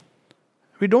suffer.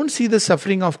 We don't see the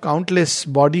suffering of countless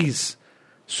bodies.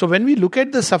 So when we look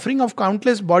at the suffering of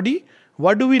countless body,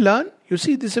 what do we learn? You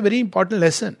see, this is a very important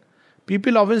lesson.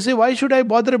 People often say, why should I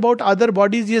bother about other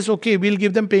bodies? Yes, okay, we'll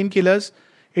give them painkillers.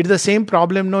 It's the same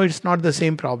problem. No, it's not the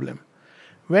same problem.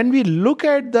 When we look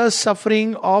at the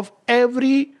suffering of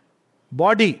every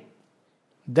body,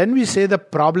 then we say the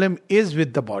problem is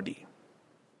with the body.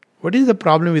 What is the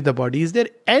problem with the body? Is there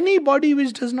any body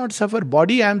which does not suffer?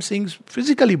 Body, I am saying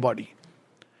physically body.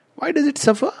 Why does it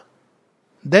suffer?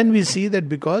 Then we see that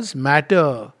because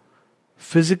matter,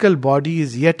 physical body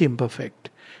is yet imperfect.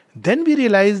 Then we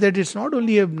realize that it's not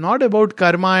about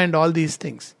karma and all these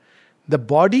things. The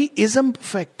body is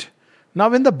imperfect. Now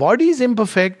when the body is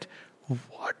imperfect,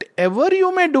 whatever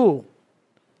you may do,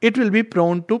 it will be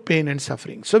prone to pain and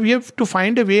suffering. So we have to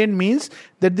find a way and means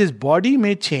that this body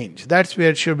may change. That's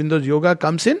where Sri Aurobindo's yoga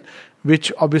comes in,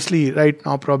 which obviously right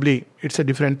now probably it's a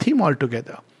different theme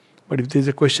altogether. But if there's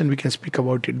a question, we can speak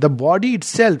about it. The body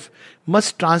itself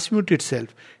must transmute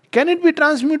itself. Can it be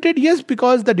transmuted? Yes,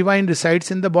 because the divine resides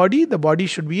in the body. The body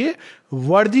should be a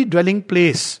worthy dwelling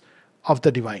place of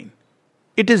the divine.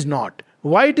 It is not.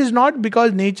 Why it is not?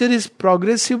 Because nature is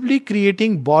progressively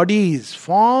creating bodies,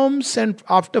 forms and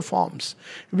after forms,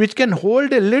 which can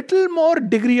hold a little more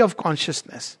degree of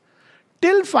consciousness.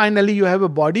 Till finally you have a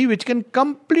body which can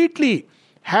completely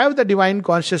have the divine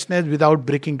consciousness without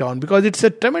breaking down, because it's a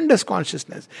tremendous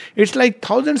consciousness. It's like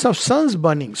thousands of suns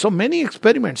burning. So many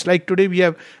experiments, like today we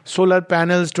have solar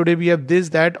panels, today we have this,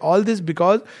 that, all this,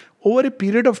 because over a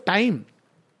period of time,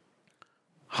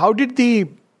 how did the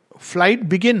flight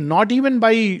begin? Not even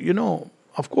by,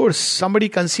 of course, somebody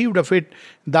conceived of it,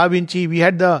 Da Vinci. We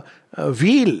had the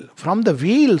wheel. From the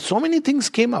wheel, so many things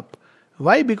came up.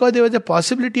 Why? Because there was a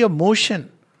possibility of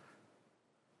motion,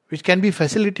 which can be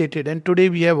facilitated. And today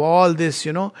we have all this,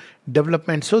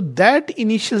 development. So that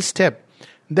initial step,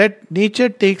 that nature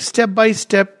takes step by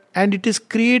step, and it is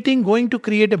going to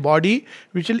create a body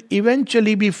which will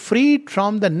eventually be freed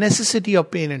from the necessity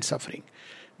of pain and suffering.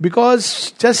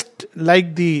 Because just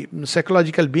like the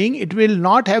psychological being, it will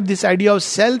not have this idea of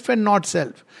self and not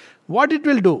self. What it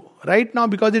will do right now,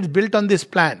 because it's built on this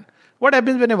plan. What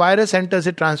happens when a virus enters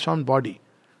a transformed body?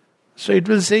 So it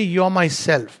will say, you are my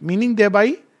self. Meaning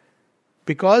thereby,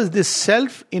 because this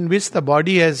self in which the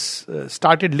body has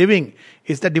started living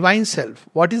is the divine self.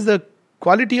 What is the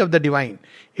quality of the divine?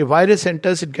 A virus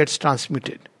enters, it gets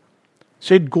transmuted.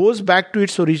 So it goes back to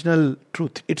its original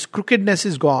truth. Its crookedness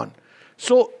is gone.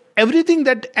 So everything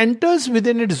that enters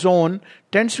within its zone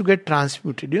tends to get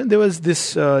transmuted. There was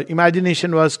this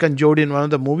imagination was conjured in one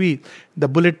of the movies, The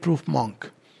Bulletproof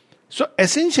Monk. So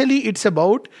essentially it's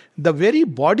about the very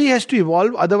body has to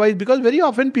evolve, otherwise, because very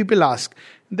often people ask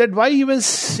that why even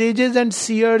sages and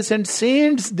seers and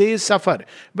saints, they suffer.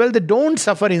 Well, they don't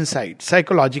suffer inside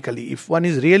psychologically. If one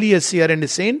is really a seer and a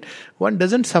saint, one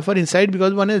doesn't suffer inside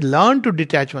because one has learned to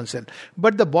detach oneself.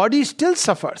 But the body still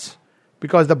suffers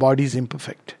because the body is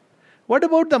imperfect. What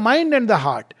about the mind and the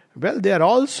heart? Well, they are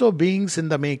also beings in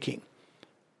the making.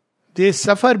 They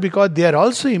suffer because they are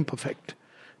also imperfect.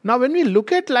 Now, when we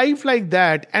look at life like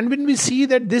that, and when we see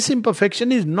that this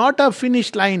imperfection is not a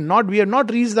finished line, we have not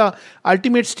reached the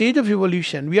ultimate stage of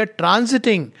evolution, we are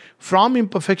transiting from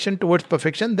imperfection towards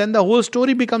perfection, then the whole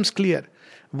story becomes clear.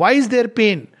 Why is there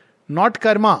pain? Not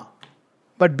karma,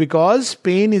 but because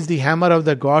pain is the hammer of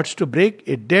the gods to break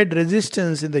a dead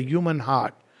resistance in the human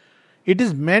heart. It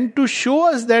is meant to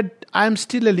show us that I am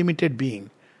still a limited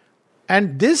being.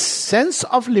 And this sense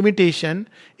of limitation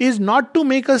is not to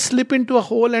make us slip into a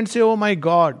hole and say, oh my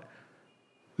God,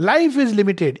 life is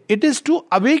limited. It is to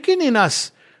awaken in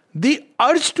us the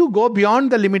urge to go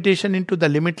beyond the limitation into the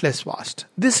limitless vast.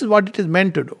 This is what it is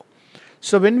meant to do.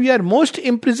 So when we are most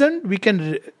imprisoned, we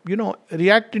can,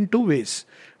 react in two ways.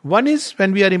 One is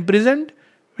when we are imprisoned,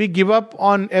 we give up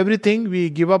on everything. We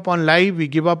give up on life. We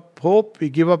give up hope. We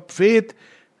give up faith.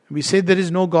 We say there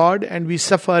is no God and we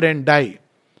suffer and die.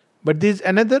 But there is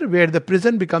another where the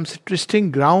prison becomes a trysting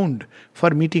ground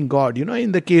for meeting God.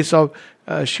 In the case of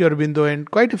Sri Aurobindo and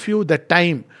quite a few that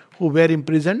time who were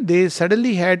imprisoned, they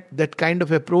suddenly had that kind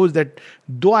of approach that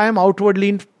though I am outwardly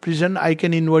in prison, I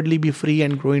can inwardly be free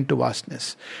and grow into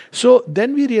vastness. So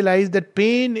then we realize that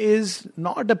pain is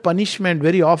not a punishment.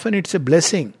 Very often it's a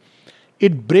blessing.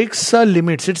 It breaks our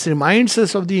limits. It reminds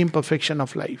us of the imperfection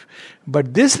of life.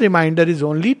 But this reminder is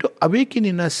only to awaken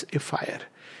in us a fire.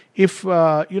 If,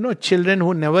 children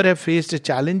who never have faced a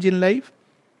challenge in life,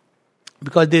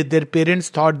 because their parents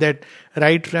thought that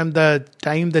right from the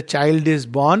time the child is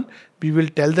born, we will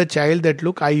tell the child that,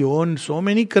 look, I own so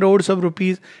many crores of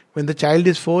rupees. When the child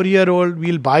is 4 years old,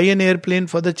 we'll buy an airplane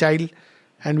for the child.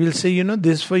 And we'll say,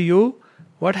 this for you.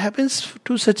 What happens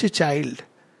to such a child?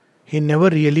 He never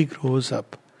really grows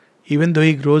up. Even though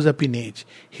he grows up in age,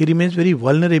 he remains very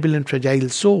vulnerable and fragile.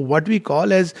 So what we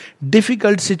call as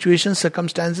difficult situations,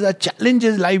 circumstances are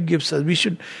challenges life gives us. We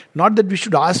should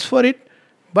ask for it,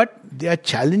 but they are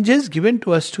challenges given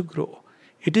to us to grow.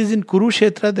 It is in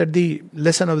Kurukshetra that the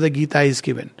lesson of the Gita is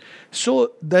given.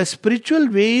 So the spiritual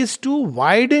way is to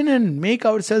widen and make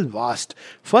ourselves vast.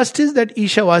 First is that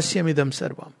Ishavasyam idam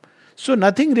sarvam. So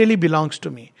nothing really belongs to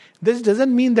me. This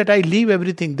doesn't mean that I leave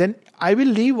everything. Then I will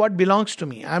leave what belongs to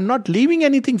me. I am not leaving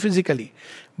anything physically.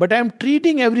 But I am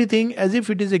treating everything as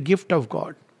if it is a gift of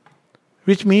God.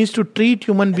 Which means to treat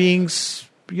human beings,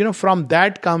 from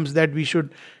that comes that we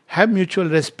should have mutual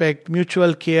respect,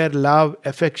 mutual care, love,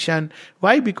 affection.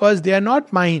 Why? Because they are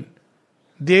not mine.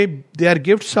 They are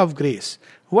gifts of grace.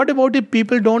 What about if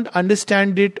people don't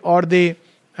understand it or they,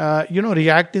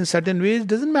 react in certain ways?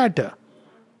 Doesn't matter.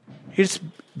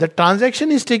 The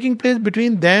transaction is taking place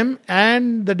between them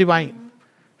and the divine.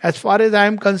 As far as I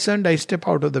am concerned, I step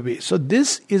out of the way. So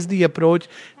this is the approach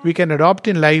we can adopt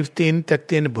in life. Ten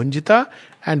takten bhunjita.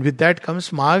 And with that comes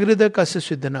magrida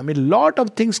kasya siddhanam. A lot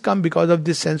of things come because of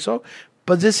this sense of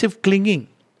possessive clinging.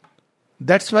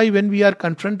 That's why when we are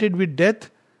confronted with death,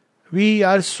 we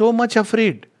are so much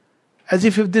afraid. As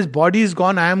if this body is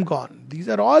gone, I am gone. These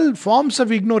are all forms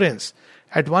of ignorance.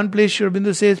 At one place, Sri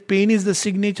Aurobindo says, pain is the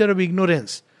signature of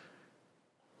ignorance.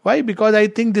 Why? Because I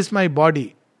think this is my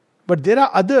body. But there are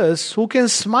others who can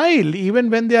smile even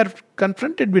when they are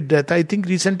confronted with death. I think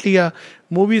recently a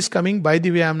movie is coming. By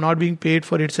the way, I am not being paid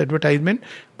for its advertisement,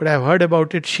 but I have heard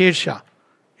about it, Sher Shah.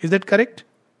 Is that correct?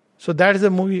 So that is the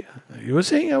movie you were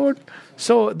saying about.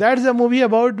 So that is the movie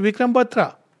about Vikram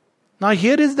Batra. Now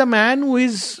here is the man who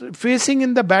is facing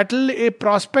in the battle a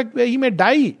prospect where he may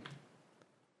die.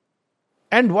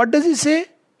 And what does he say?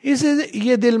 He says,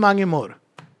 Ye dil mange more.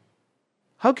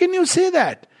 How can you say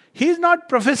that? He is not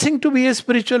professing to be a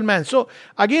spiritual man. So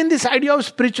again, this idea of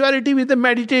spirituality with the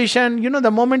meditation,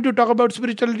 the moment you talk about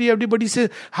spirituality, everybody says,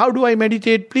 how do I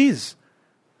meditate, please?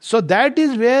 So that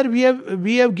is where we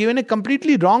have given a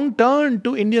completely wrong turn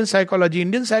to Indian psychology.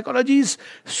 Indian psychology is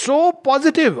so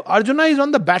positive. Arjuna is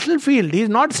on the battlefield. He is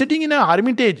not sitting in a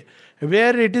hermitage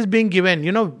where it is being given.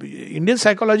 Indian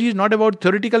psychology is not about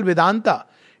theoretical Vedanta.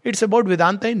 It's about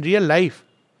Vedanta in real life.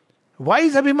 Why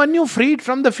is Abhimanyu freed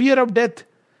from the fear of death?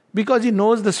 Because he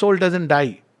knows the soul doesn't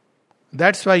die.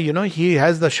 That's why, he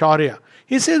has the shaurya.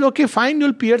 He says, okay, fine,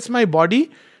 you'll pierce my body,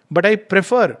 but I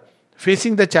prefer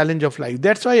facing the challenge of life.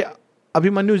 That's why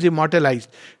Abhimanyu is immortalized.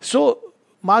 So,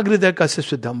 Magridha Kasya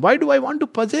Siddham. Why do I want to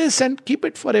possess and keep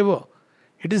it forever?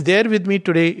 It is there with me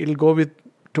today, it will go with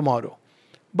tomorrow.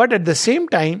 But at the same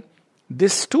time,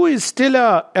 this too is still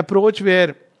an approach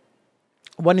where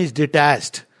one is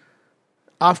detached.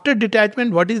 After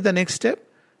detachment, what is the next step?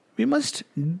 We must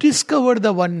discover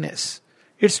the oneness.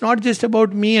 It's not just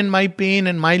about me and my pain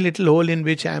and my little hole in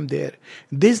which I am there.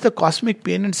 This is the cosmic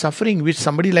pain and suffering which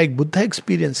somebody like Buddha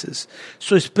experiences.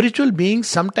 So spiritual beings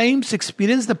sometimes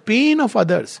experience the pain of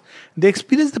others. They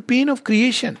experience the pain of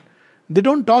creation. They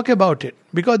don't talk about it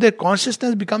because their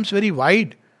consciousness becomes very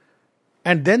wide.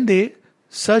 And then they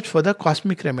search for the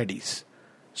cosmic remedies.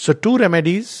 So 2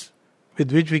 remedies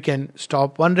with which we can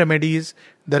stop. One remedy is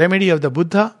the remedy of the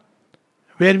Buddha,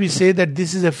 where we say that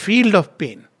this is a field of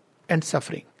pain and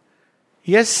suffering.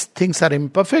 Yes, things are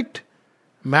imperfect.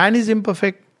 Man is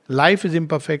imperfect. Life is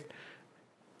imperfect.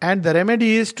 And the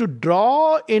remedy is to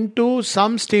draw into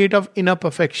some state of inner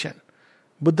perfection.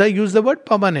 Buddha used the word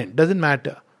permanent. Doesn't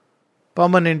matter.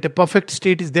 Permanent, a perfect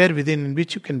state is there within in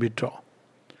which you can withdraw.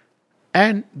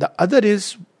 And the other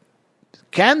is,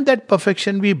 can that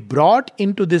perfection be brought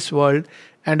into this world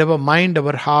and our mind,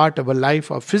 our heart, our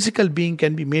life, our physical being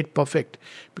can be made perfect?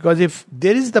 Because if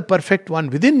there is the perfect one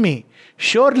within me,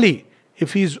 surely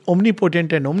if he is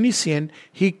omnipotent and omniscient,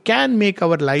 he can make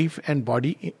our life and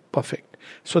body perfect.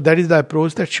 So that is the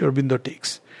approach that Sri Aurobindo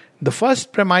takes. The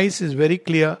first premise is very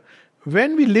clear.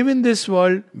 When we live in this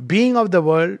world, being of the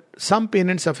world, some pain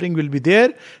and suffering will be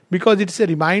there because it's a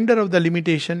reminder of the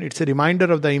limitation, it's a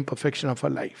reminder of the imperfection of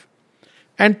our life.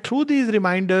 And through these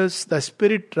reminders, the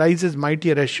spirit rises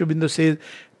mightier. As Sri Aurobindo says,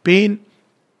 pain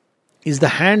is the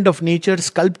hand of nature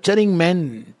sculpturing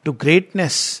men to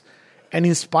greatness, and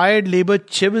inspired labor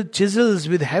chisels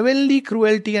with heavenly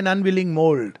cruelty and unwilling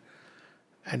mold.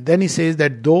 And then he says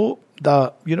that though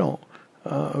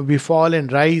we fall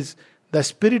and rise, the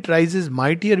spirit rises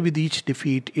mightier with each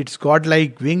defeat. Its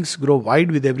godlike wings grow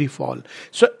wide with every fall.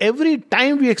 So every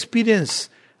time we experience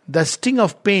the sting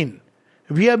of pain,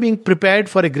 we are being prepared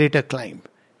for a greater climb.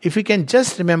 If we can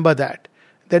just remember that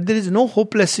there is no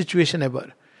hopeless situation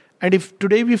ever. And if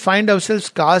today we find ourselves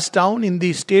cast down in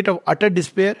the state of utter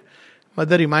despair,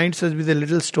 Mother reminds us with a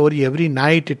little story. Every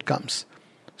night it comes.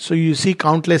 So you see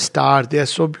countless stars. They are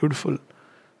so beautiful.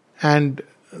 And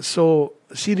so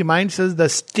she reminds us the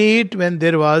state when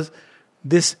there was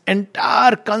this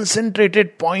entire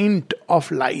concentrated point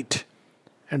of light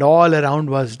and all around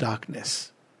was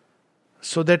darkness.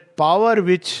 So that power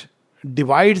which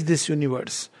divides this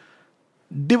universe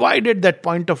divided that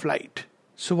point of light.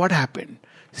 So what happened?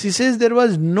 She says there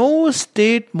was no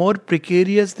state more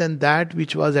precarious than that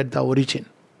which was at the origin.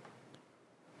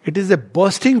 It is the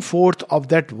bursting forth of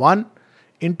that one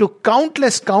into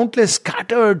countless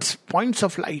scattered points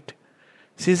of light.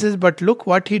 She says, but look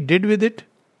what he did with it.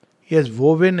 He has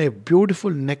woven a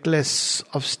beautiful necklace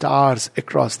of stars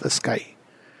across the sky.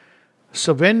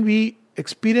 So when we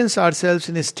experience ourselves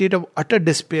in a state of utter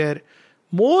despair,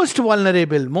 most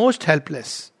vulnerable, most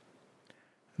helpless,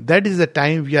 that is the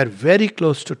time we are very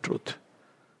close to truth.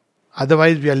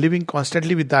 Otherwise, we are living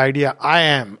constantly with the idea, I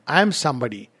am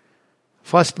somebody.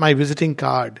 First my visiting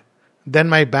card, then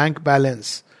my bank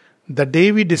balance. The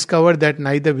day we discover that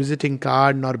neither visiting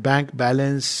card nor bank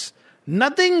balance,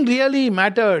 nothing really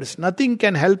matters, nothing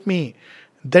can help me,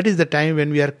 that is the time when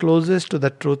we are closest to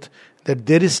the truth that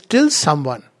there is still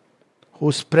someone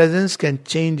whose presence can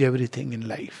change everything in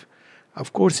life.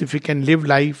 Of course, if we can live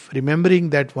life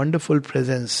remembering that wonderful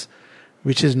presence,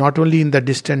 which is not only in the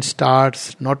distant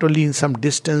stars, not only in some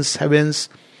distant heavens,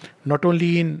 not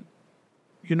only in,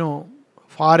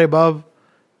 far above,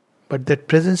 but that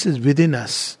presence is within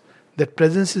us. That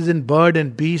presence is in bird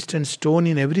and beast and stone,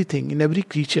 in everything, in every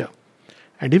creature.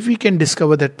 And if we can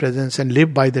discover that presence and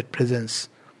live by that presence,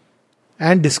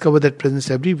 and discover that presence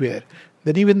everywhere,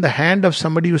 then even the hand of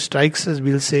somebody who strikes us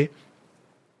will say,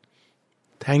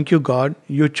 "Thank you, God,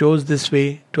 you chose this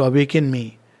way to awaken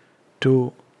me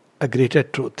to a greater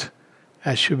truth."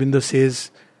 As Sri Aurobindo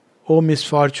says, "O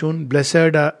misfortune,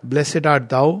 blessed art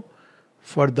thou,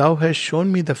 for thou hast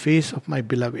shown me the face of my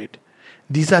beloved."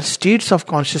 These are states of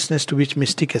consciousness to which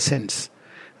mystic ascends.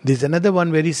 There is another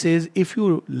one where he says, "If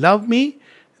you love me,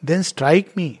 then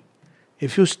strike me.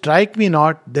 If you strike me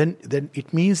not, then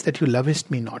it means that you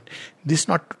lovest me not." This is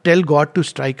not to tell God to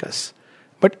strike us.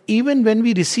 But even when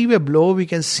we receive a blow, we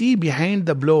can see behind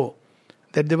the blow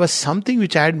that there was something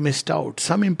which I had missed out,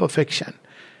 some imperfection.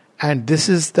 And this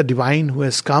is the divine who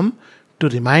has come to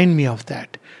remind me of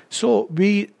that. So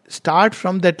we start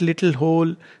from that little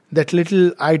hole, that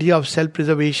little idea of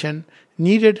self-preservation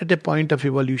needed at a point of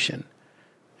evolution.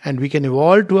 And we can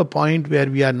evolve to a point where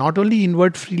we are not only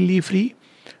inward freely free,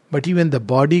 but even the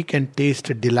body can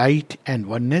taste delight and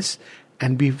oneness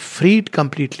and be freed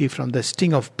completely from the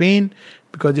sting of pain,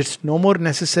 because it's no more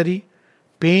necessary.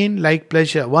 Pain like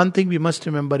pleasure. One thing we must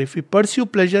remember, if we pursue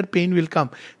pleasure, pain will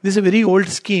come. This is a very old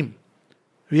scheme.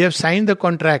 We have signed the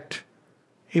contract.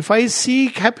 If I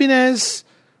seek happiness,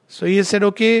 so he has said,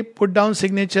 okay, put down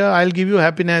signature, I'll give you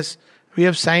happiness. We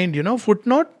have signed,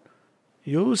 footnote.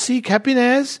 You seek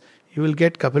happiness, you will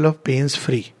get couple of pains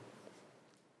free.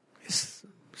 It's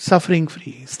suffering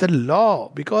free. It's the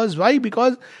law. Because why?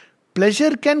 Because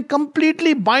pleasure can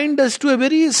completely bind us to a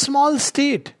very small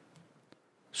state.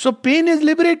 So pain is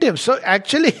liberative. So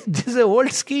actually, this is a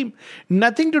old scheme.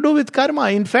 Nothing to do with karma.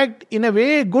 In fact, in a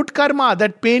way, good karma,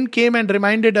 that pain came and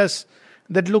reminded us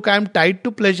that, look, I am tied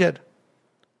to pleasure.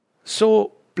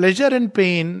 So pleasure and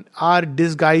pain are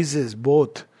disguises,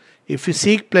 both. If we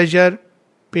seek pleasure,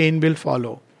 pain will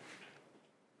follow.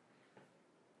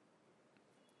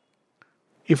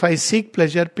 If I seek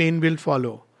pleasure, pain will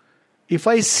follow. If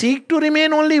I seek to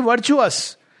remain only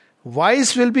virtuous,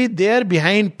 vice will be there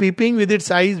behind, peeping with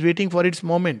its eyes, waiting for its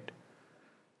moment.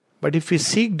 But if we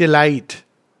seek delight,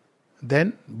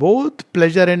 then both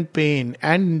pleasure and pain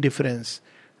and indifference,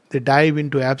 they dive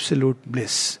into absolute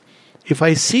bliss. If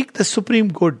I seek the supreme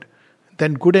good,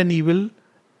 then good and evil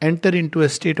enter into a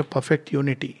state of perfect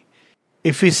unity.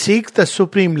 If we seek the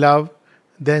supreme love,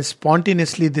 then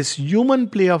spontaneously this human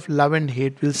play of love and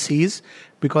hate will cease,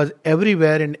 because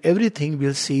everywhere and everything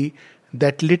will see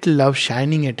that little love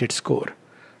shining at its core.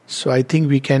 So I think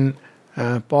we can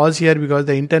pause here, because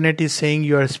the internet is saying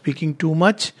you are speaking too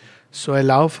much. So I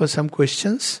allow for some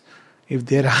questions if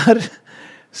there are.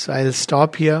 So I'll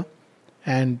stop here,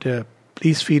 and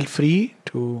please feel free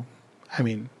to,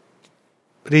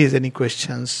 raise any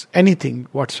questions, anything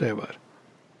whatsoever.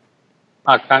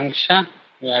 Akanksha,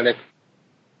 you had a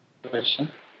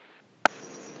question?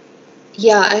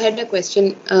 Yeah, I had a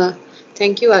question.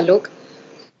 Thank you, Alok.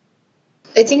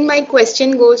 I think my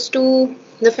question goes to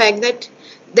the fact that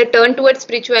the turn towards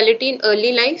spirituality in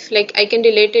early life, like I can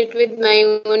relate it with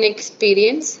my own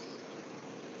experience,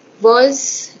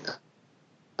 was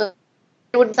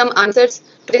with some answers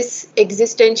to this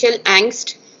existential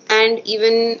angst and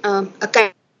even a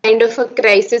kind of a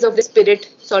crisis of the spirit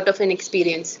sort of an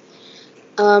experience.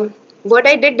 What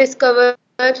I did discover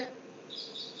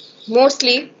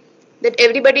mostly that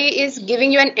everybody is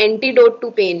giving you an antidote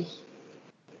to pain.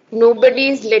 Nobody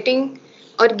is letting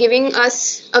or giving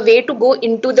us a way to go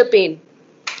into the pain.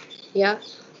 Yeah.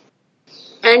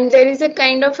 And there is a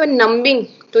kind of a numbing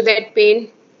to that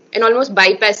pain and almost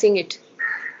bypassing it.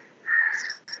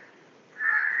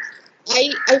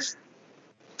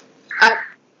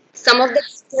 Some of the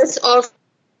pieces of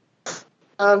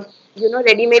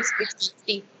ready-made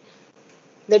spirituality,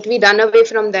 that we run away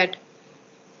from that,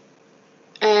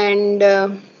 and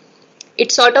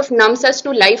it sort of numbs us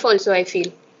to life also, I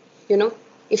feel,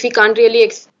 if we can't really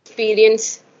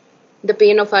experience the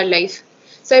pain of our life.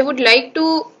 So I would like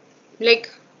to,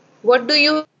 what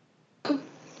is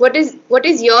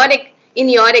your, in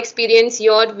your experience,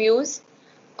 your views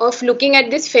of looking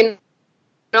at this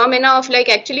phenomena of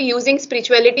actually using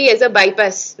spirituality as a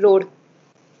bypass road,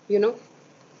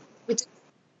 which...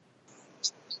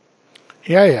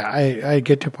 Yeah, I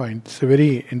get your point. It's a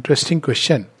very interesting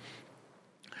question.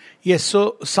 Yes,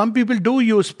 so some people do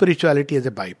use spirituality as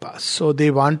a bypass. So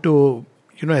they want to,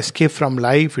 escape from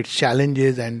life, its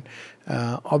challenges, and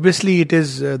obviously it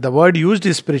is the word used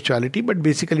is spirituality, but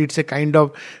basically it's a kind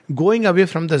of going away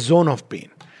from the zone of pain.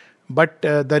 But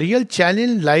the real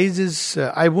challenge lies is,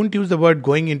 I won't use the word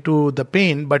going into the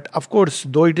pain, but of course,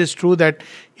 though it is true that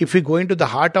if we go into the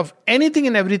heart of anything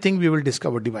and everything, we will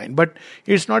discover divine. But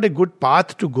it's not a good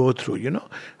path to go through.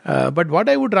 But what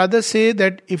I would rather say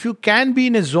that if you can be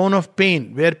in a zone of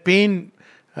pain, where pain,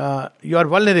 you are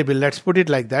vulnerable, let's put it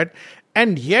like that,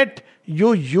 and yet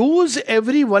you use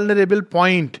every vulnerable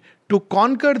point to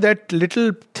conquer that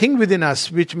little thing within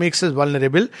us which makes us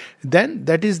vulnerable, then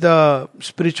that is the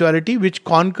spirituality which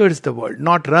conquers the world,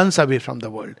 not runs away from the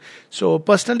world. So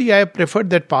personally, I have preferred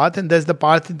that path, and there's the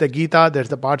path in the Gita, there's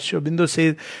the path Sri Aurobindo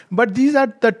says, but these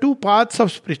are the two paths of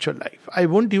spiritual life. I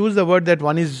won't use the word that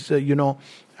one is,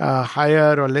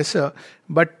 higher or lesser,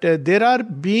 but there are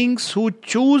beings who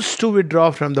choose to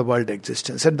withdraw from the world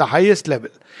existence at the highest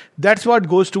level. That's what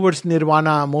goes towards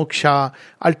nirvana, moksha,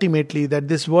 ultimately, that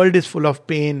this world is full of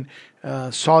pain,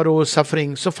 sorrow,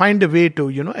 suffering. So find a way to,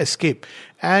 escape.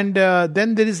 And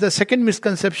then there is the second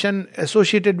misconception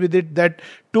associated with it, that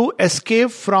to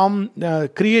escape from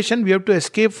creation, we have to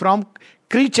escape from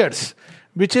creatures.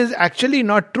 Which is actually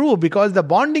not true, because the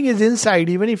bonding is inside.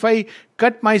 Even if I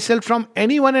cut myself from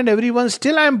anyone and everyone,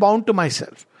 still I am bound to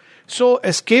myself. So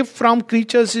escape from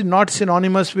creatures is not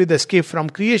synonymous with escape from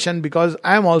creation, because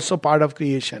I am also part of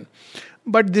creation.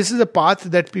 But this is a path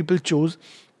that people choose.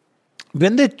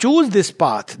 When they choose this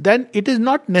path, then it is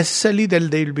not necessarily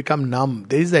that they will become numb.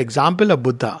 There is the example of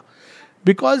Buddha.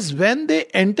 Because when they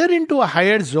enter into a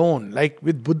higher zone, like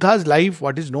with Buddha's life,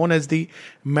 what is known as the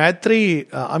Maitri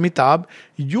Amitabh,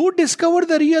 you discover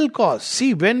the real cause.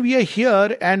 See, when we are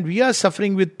here and we are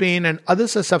suffering with pain and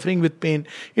others are suffering with pain,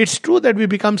 it's true that we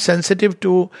become sensitive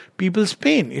to people's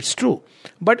pain. It's true.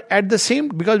 But at the same,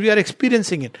 because we are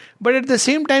experiencing it, but at the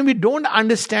same time, we don't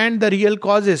understand the real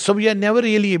causes. So we are never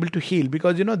really able to heal,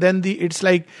 because, then it's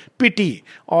like pity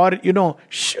or,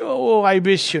 I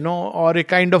wish, or a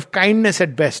kind of kindness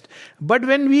at best. But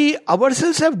when we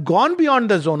ourselves have gone beyond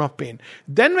the zone of pain,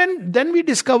 then we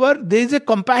discover there is a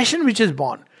compassion which is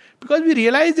born. Because we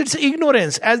realize it's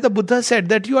ignorance. As the Buddha said,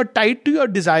 that you are tied to your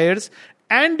desires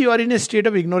and you are in a state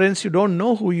of ignorance, you don't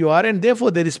know who you are, and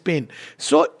therefore there is pain.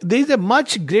 So there is a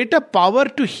much greater power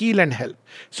to heal and help.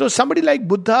 So somebody like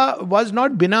Buddha was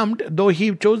not benumbed, though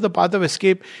he chose the path of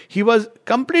escape. He was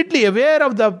completely aware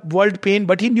of the world pain,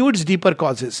 but he knew its deeper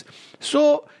causes.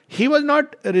 So he was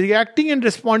not reacting and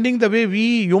responding the way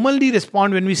we humanly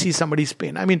respond when we see somebody's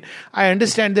pain. I mean, I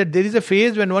understand that there is a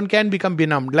phase when one can become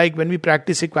benumbed, like when we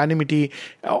practice equanimity,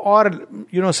 or,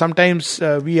 sometimes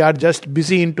we are just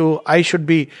busy into, I should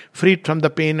be freed from the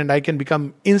pain and I can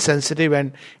become insensitive,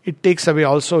 and it takes away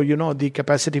also, the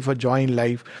capacity for joy in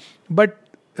life. But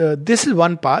this is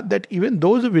one path, that even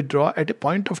those who withdraw at a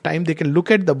point of time, they can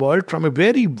look at the world from a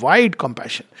very wide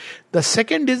compassion. The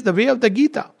second is the way of the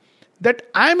Gita, that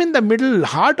I am in the middle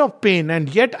heart of pain and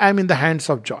yet I am in the hands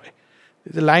of joy.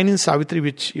 There's a line in Savitri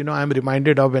which I am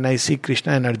reminded of when I see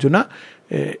Krishna and Arjuna,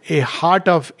 a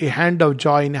hand of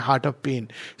joy in a heart of pain.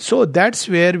 So that's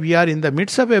where we are in the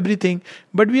midst of everything,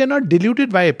 but we are not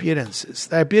deluded by appearances.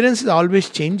 The appearance is always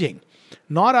changing.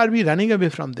 Nor are we running away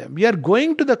from them. We are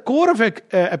going to the core of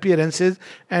appearances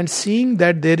and seeing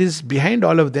that there is behind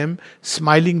all of them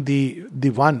smiling the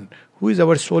one who is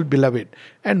our soul beloved.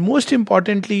 And most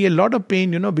importantly, a lot of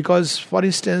pain, because, for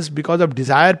instance, because of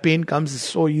desire, pain comes. It's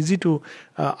so easy to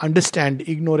understand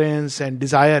ignorance and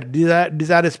desire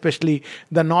especially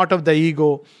the knot of the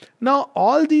ego. Now,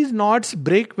 all these knots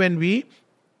break when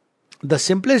the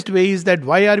simplest way is that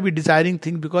why are we desiring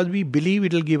things? Because we believe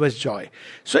it will give us joy.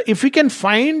 So if we can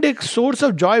find a source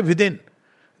of joy within,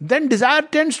 then desire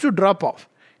tends to drop off.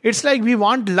 It's like we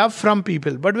want love from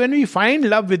people, but when we find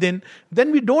love within,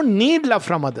 then we don't need love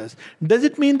from others. Does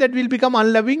it mean that we'll become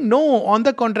unloving? No, on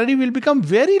the contrary, we'll become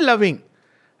very loving.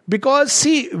 Because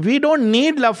see, we don't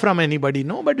need love from anybody,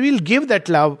 no, but we'll give that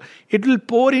love. It will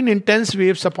pour in intense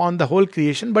waves upon the whole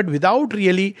creation, but without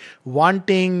really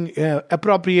wanting,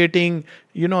 appropriating,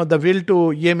 the will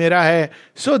to ye mera hai.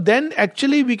 So then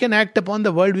actually we can act upon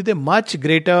the world with a much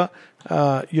greater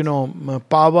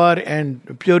power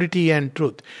and purity and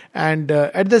truth. And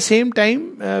at the same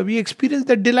time, we experience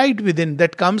the delight within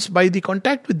that comes by the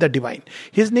contact with the divine.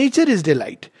 His nature is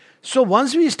delight. So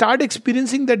once we start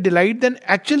experiencing that delight, then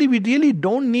actually we really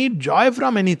don't need joy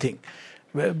from anything.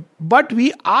 But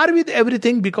we are with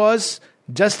everything, because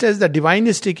just as the divine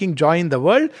is taking joy in the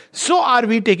world, so are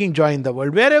we taking joy in the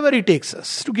world, wherever it takes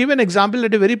us. To give an example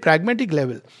at a very pragmatic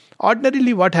level,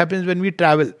 ordinarily what happens when we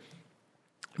travel?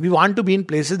 We want to be in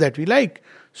places that we like.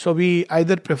 So we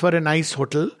either prefer a nice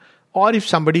hotel, or if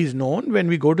somebody is known, when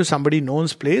we go to somebody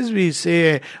known's place, we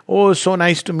say, "Oh, so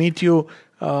nice to meet you,"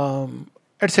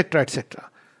 etc., etc.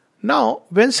 Now,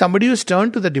 when somebody is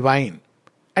turned to the divine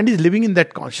and is living in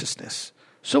that consciousness,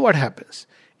 so what happens?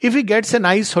 If he gets a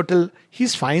nice hotel,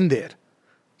 he's fine there.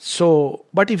 So,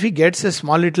 but if he gets a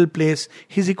small little place,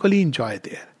 he's equally enjoy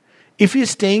there. If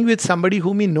he's staying with somebody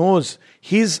whom he knows,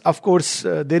 he's, of course,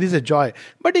 there is a joy.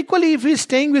 But equally, if he's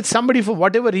staying with somebody for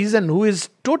whatever reason who is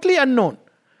totally unknown,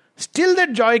 still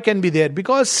that joy can be there,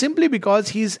 simply because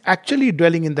he's actually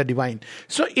dwelling in the divine.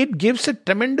 So it gives a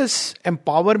tremendous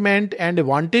empowerment and a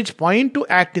vantage point to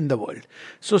act in the world.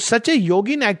 So such a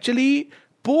yogin actually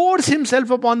pours himself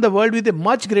upon the world with a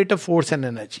much greater force and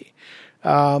energy.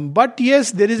 But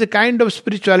yes, there is a kind of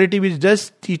spirituality which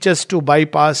does teach us to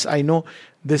bypass. I know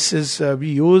this is, we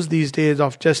use these days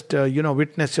of just,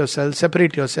 witness yourself,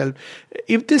 separate yourself.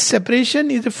 If this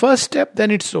separation is the first step, then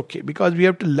it's okay. Because we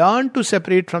have to learn to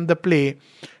separate from the play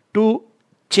to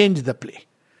change the play.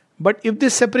 But if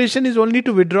this separation is only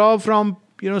to withdraw from,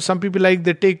 some people like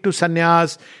they take to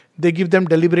sannyas, they give them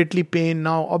deliberately pain.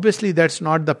 Now, obviously that's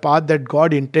not the path that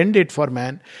God intended for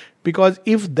man. Because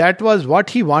if that was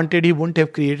what he wanted, he wouldn't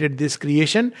have created this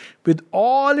creation with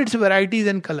all its varieties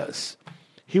and colors.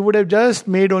 He would have just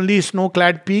made only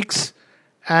snow-clad peaks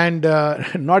and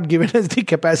not given us the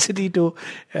capacity to,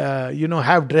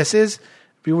 have dresses.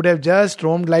 We would have just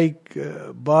roamed like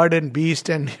bird and beast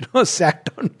and, sat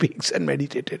on peaks and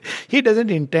meditated. He doesn't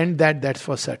intend that, that's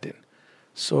for certain.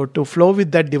 So to flow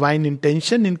with that divine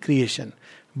intention in creation,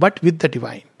 but with the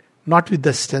divine, not with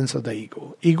the sense of the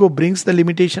ego. Ego brings the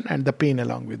limitation and the pain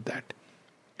along with that.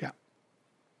 Yeah.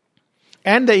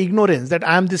 And the ignorance that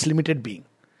I am this limited being.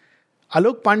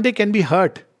 Alok Pandey can be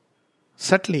hurt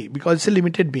subtly because it's a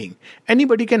limited being.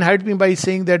 Anybody can hurt me by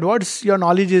saying that what's your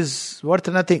knowledge is worth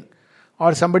nothing.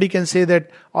 Or somebody can say that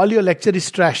all your lecture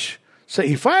is trash. So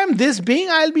if I am this being,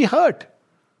 I'll be hurt.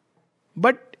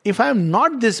 But if I am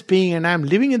not this being and I am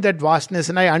living in that vastness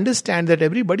and I understand that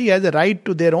everybody has a right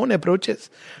to their own approaches.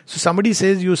 So somebody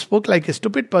says you spoke like a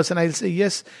stupid person. I'll say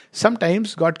yes,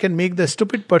 sometimes God can make the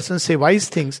stupid person say wise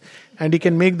things and he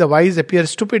can make the wise appear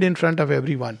stupid in front of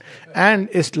everyone. And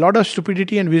a lot of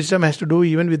stupidity and wisdom has to do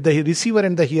even with the receiver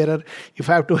and the hearer if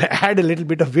I have to add a little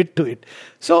bit of wit to it.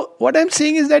 So what I'm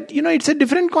saying is that, it's a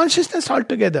different consciousness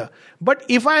altogether. But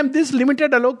if I am this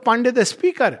limited Alok Pandey, the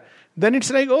speaker, then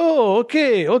it's like, oh,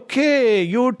 okay,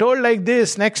 you told like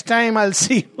this, next time I'll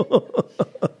see you.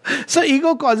 So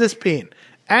ego causes pain.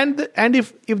 And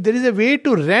if there is a way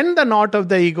to rend the knot of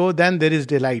the ego, then there is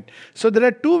delight. So there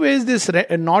are two ways this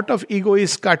knot of ego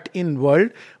is cut in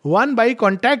world. One, by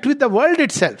contact with the world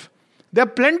itself. There are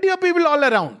plenty of people all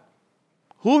around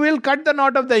who will cut the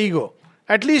knot of the ego.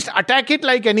 At least attack it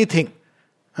like anything.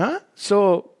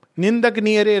 So, Nindak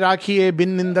niyare rakhiye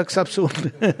bin nindak sab sun.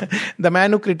 The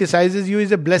man who criticizes you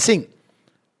is a blessing.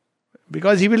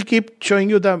 Because he will keep showing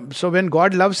you so when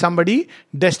God loves somebody,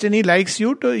 destiny likes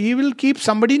you, he will keep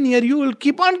somebody near you, will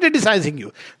keep on criticizing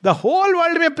you. The whole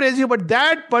world may praise you, but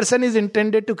that person is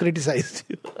intended to criticize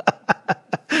you.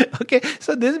 Okay,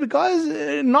 so this is because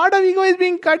knot of ego is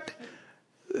being cut.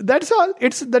 That's all.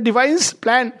 It's the divine's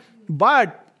plan.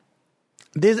 But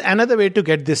there's another way to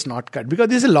get this knot cut, because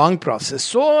this is a long process.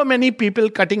 So many people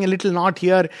cutting a little knot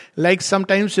here, like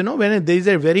sometimes, when there is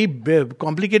a very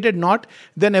complicated knot,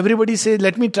 then everybody says,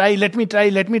 let me try,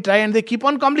 and they keep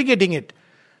on complicating it.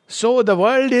 So the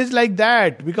world is like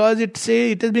that, because it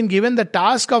has been given the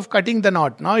task of cutting the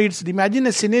knot. Now imagine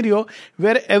a scenario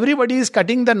where everybody is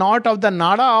cutting the knot of the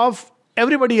nada of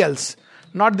everybody else,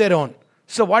 not their own.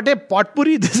 So what a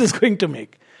potpourri this is going to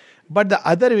make. But the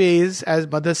other way is, as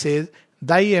Mother says,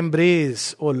 thy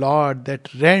embrace, O Lord,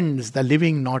 that rends the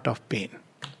living knot of pain.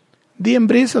 The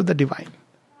embrace of the divine.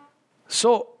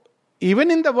 So, even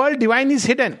in the world, divine is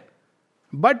hidden.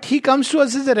 But he comes to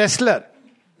us as a wrestler.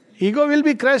 Ego will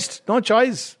be crushed, no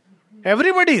choice.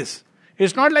 Everybody is.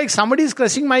 It's not like somebody is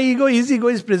crushing my ego, his ego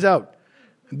is preserved.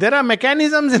 There are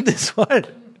mechanisms in this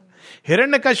world.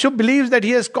 Hiranyakashipu believes that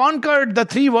he has conquered the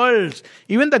three worlds.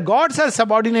 Even the gods are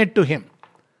subordinate to him.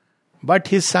 But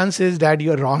his son says, Dad,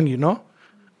 you're wrong,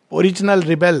 Original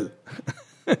rebel.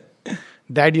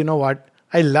 Dad, you know what?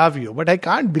 I love you, but I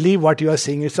can't believe what you are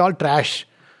saying. It's all trash.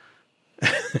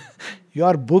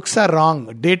 Your books are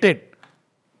wrong, dated.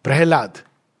 Prahlad.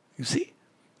 You see?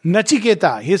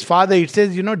 Nachiketa, his father, it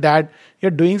says, Dad,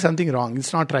 you're doing something wrong.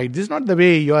 It's not right. This is not the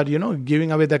way you are,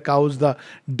 giving away the cows, the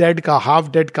dead cow,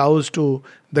 half-dead cows to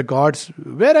the gods.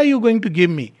 Where are you going to give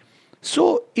me?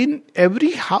 So, in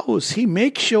every house, he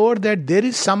makes sure that there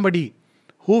is somebody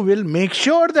who will make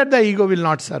sure that the ego will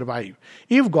not survive.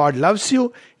 If God loves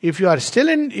you, if we are still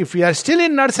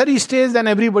in nursery stage, then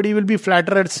everybody will be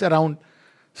flatterers around.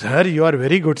 Sir, you are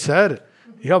very good, sir.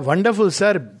 You are wonderful,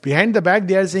 sir. Behind the back,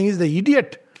 they are saying is the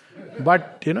idiot.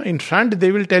 But in front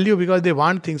they will tell you because they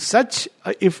want things. Such,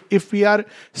 if we are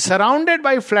surrounded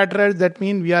by flatterers, that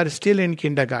means we are still in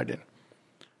kindergarten.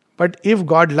 But if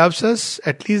God loves us,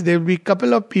 at least there will be a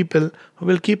couple of people who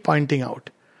will keep pointing out.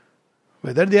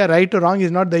 Whether they are right or wrong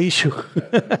is not the issue.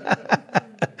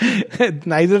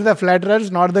 Neither the flatterers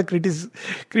nor the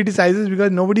criticizers,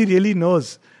 because nobody really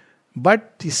knows.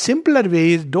 But the simpler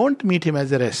way is, don't meet him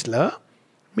as a wrestler.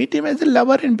 Meet him as a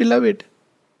lover and beloved.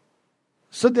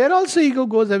 So there also ego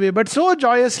goes away, but so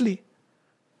joyously.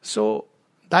 So,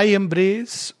 thy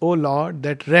embrace, O Lord,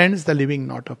 that rends the living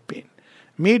knot of pain.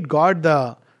 Meet God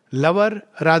the lover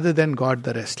rather than God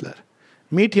the wrestler.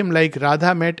 Meet him like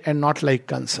Radha met and not like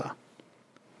Kansa.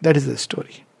 That is the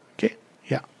story. Okay?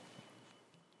 Yeah.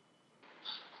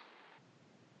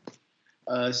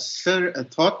 Sir,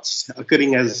 thoughts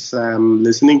occurring as I'm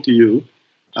listening to you.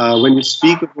 When you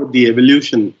speak about the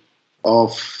evolution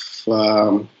of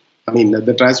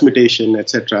the transmutation,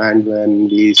 etc., and when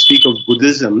we speak of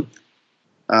Buddhism,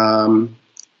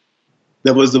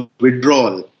 there was the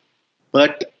withdrawal.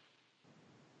 But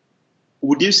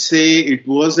would you say it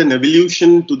was an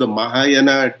evolution to the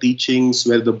Mahayana teachings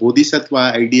where the Bodhisattva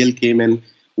ideal came in,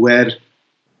 where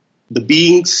the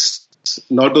beings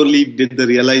not only did the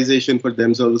realization for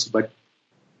themselves, but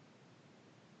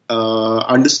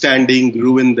understanding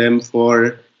grew in them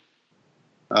for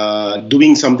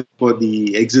doing something for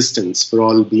the existence, for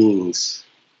all beings?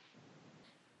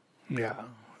 Yeah,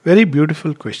 very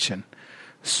beautiful question.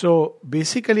 So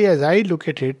basically, as I look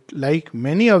at it, like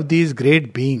many of these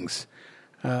great beings,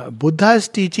 Buddha's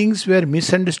teachings were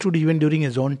misunderstood even during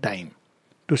his own time,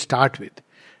 to start with.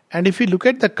 And if you look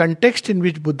at the context in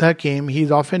which Buddha came, he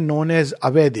is often known as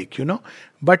Avedic,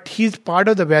 but he's part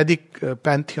of the Vedic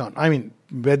pantheon.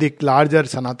 Vedic larger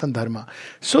Sanatan Dharma.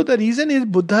 So the reason is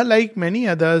Buddha, like many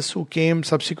others who came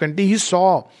subsequently, he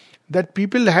saw that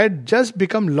people had just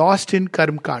become lost in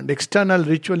karmkand, external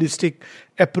ritualistic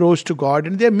approach to God,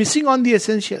 and they are missing on the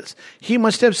essentials. He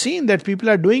must have seen that people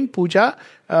are doing puja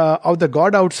of the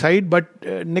God outside, but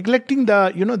neglecting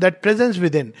the that presence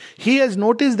within. He has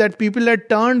noticed that people had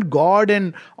turned God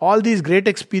and all these great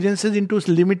experiences into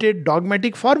limited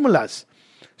dogmatic formulas.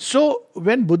 So,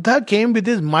 when Buddha came with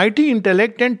his mighty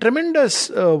intellect and tremendous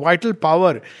vital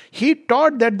power, he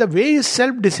taught that the way is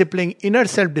self-discipline, inner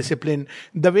self-discipline.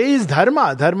 The way is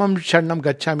dharma, dharmam sharnam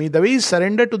gacchami. The way is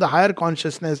surrender to the higher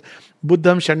consciousness,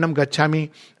 buddham sharnam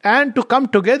gacchami. And to come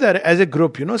together as a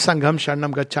group, sangham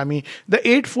sharnam gacchami. The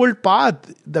eightfold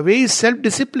path, the way is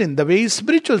self-discipline. The way is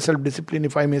spiritual self-discipline,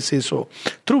 if I may say so.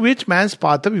 Through which man's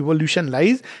path of evolution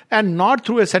lies, and not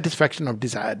through a satisfaction of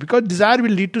desire. Because desire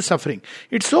will lead to suffering.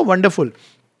 It's so wonderful.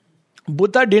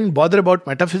 Buddha didn't bother about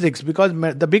metaphysics, because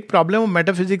the big problem of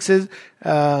metaphysics is,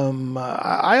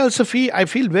 I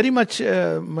feel very much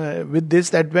with this,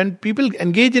 that when people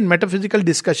engage in metaphysical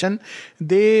discussion,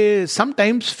 they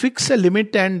sometimes fix a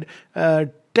limit and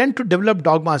tend to develop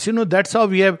dogmas. That's how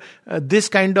we have this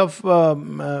kind of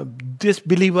this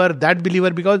believer, that believer,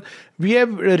 because we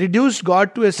have reduced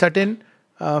God to a certain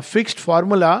fixed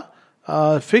formula.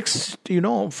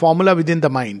 Formula within the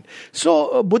mind.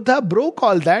 So Buddha broke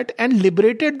all that and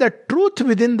liberated the truth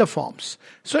within the forms.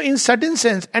 So in certain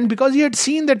sense, and because he had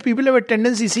seen that people have a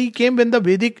tendency, he came when the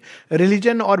Vedic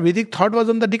religion or Vedic thought was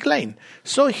on the decline.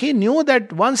 So he knew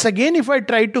that once again, if I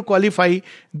try to qualify,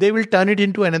 they will turn it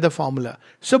into another formula.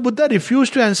 So Buddha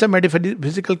refused to answer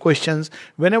metaphysical questions.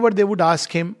 Whenever they would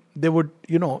ask him, he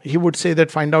would say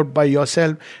that find out by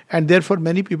yourself. And therefore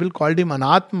many people called him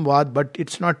Anatmavad, but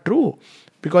it's not true.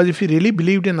 Because if he really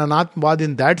believed in Anatmavad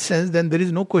in that sense, then there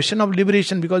is no question of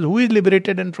liberation, because who is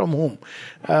liberated and from whom?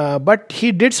 But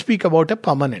he did speak about a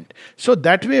permanent. So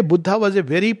that way Buddha was a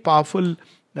very powerful,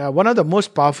 one of the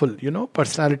most powerful,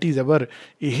 personalities ever.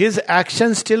 His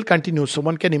action still continues. So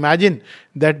one can imagine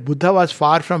that Buddha was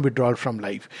far from withdrawal from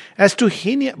life. As to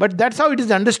but that's how it is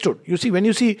understood. You see, when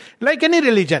you see, like any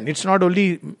religion, it's not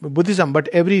only Buddhism, but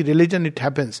every religion it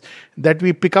happens, that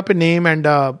we pick up a name and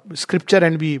scripture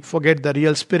and we forget the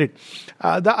real spirit.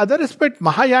 The other aspect,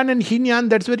 Mahayana and Hinayan,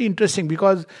 that's very interesting,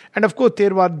 because, and of course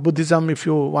Theravada Buddhism, if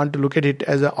you want to look at it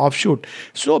as an offshoot.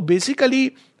 So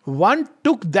basically, one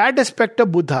took that aspect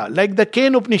of Buddha, like the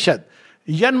Kain Upanishad.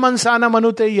 Yan mansana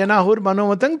manute yanahur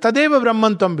manomatang tadeva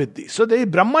brahman tvam viddhi. So the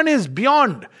Brahman is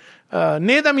beyond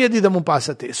Nedam yadidam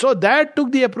upasate. So that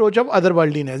took the approach of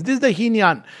otherworldliness. This is the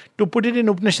Hinyan, to put it in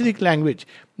Upanishadic language.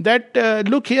 That,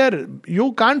 look here,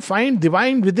 you can't find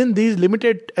divine within these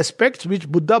limited aspects which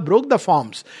Buddha broke the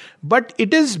forms. But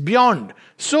it is beyond.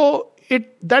 So,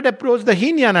 that approach the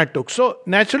Hinayana took. So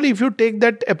naturally, if you take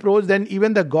that approach, then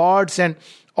even the gods and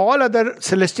all other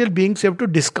celestial beings have to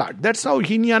discard. That's how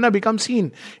Hinayana becomes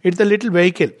seen. It's the little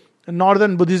vehicle.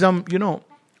 Northern Buddhism,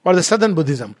 or the Southern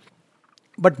Buddhism.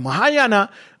 But Mahayana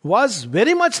was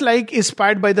very much like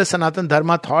inspired by the Sanatana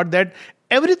Dharma thought that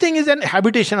everything is an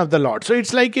habitation of the Lord. So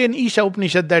it's like in Isha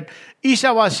Upanishad that Isha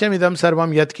Vasyam idam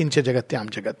sarvam yat kincha jagatyam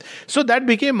jagat. So that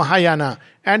became Mahayana.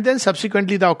 And then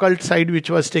subsequently the occult side, which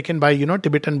was taken by,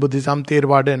 Tibetan Buddhism,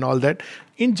 Theravada and all that.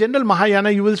 In general,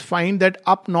 Mahayana, you will find that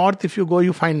up north, if you go,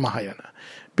 you find Mahayana.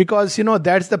 Because,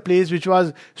 that's the place which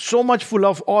was so much full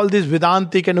of all this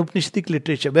Vedantic and Upanishadic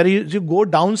literature. Where you go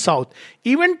down south,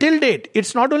 even till date,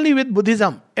 it's not only with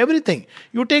Buddhism, everything.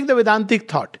 You take the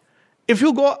Vedantic thought. If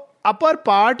you go upper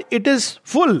part, it is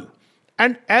full.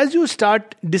 And as you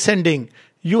start descending,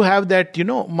 you have that,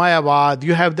 Mayavad,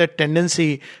 you have that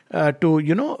tendency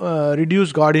to,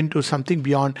 reduce God into something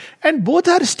beyond. And both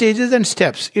are stages and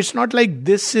steps. It's not like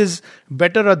this is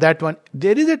better or that one.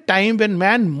 There is a time when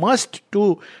man must,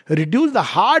 to reduce the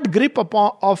hard grip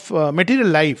of material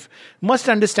life, must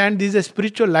understand this is a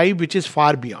spiritual life which is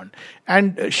far beyond.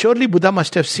 And surely Buddha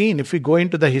must have seen, if we go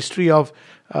into the history of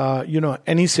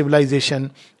any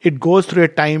civilization, it goes through a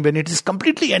time when it is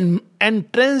completely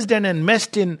entrenched and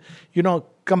enmeshed in,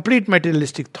 complete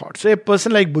materialistic thought. So a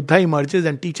person like Buddha emerges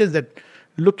and teaches that,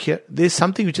 look here, there is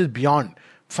something which is beyond.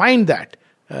 Find that.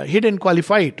 Hidden,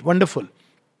 qualify it. Wonderful.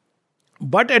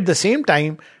 But at the same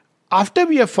time, after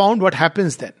we have found, what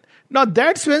happens then? Now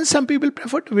that's when some people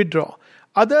prefer to withdraw.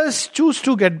 Others choose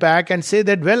to get back and say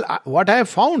that, well, what I have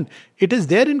found, it is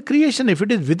there in creation. If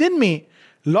it is within me,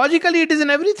 logically it is in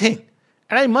everything.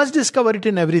 And I must discover it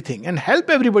in everything and help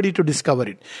everybody to discover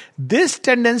it. This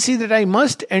tendency that I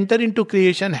must enter into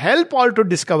creation, help all to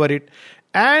discover it,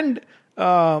 and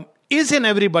is in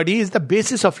everybody, is the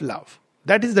basis of love.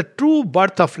 That is the true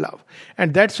birth of love.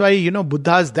 And that's why,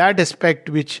 Buddha's that aspect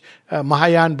which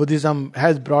Mahayana Buddhism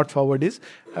has brought forward is,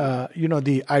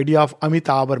 the idea of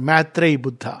Amitabh or Maitreyi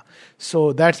Buddha.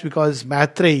 So that's because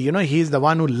Maitreyi, he is the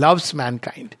one who loves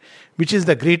mankind, which is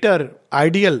the greater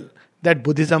ideal that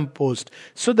Buddhism posed.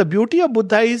 So the beauty of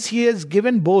Buddha is he has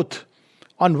given both.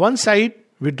 On one side,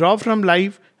 withdraw from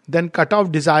life, then cut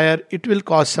off desire, it will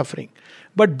cause suffering.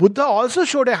 But Buddha also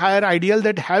showed a higher ideal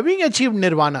that having achieved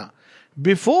nirvana,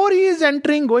 before he is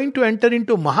going to enter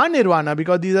into Mahanirvana,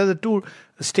 because these are the two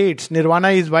states. Nirvana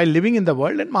is while living in the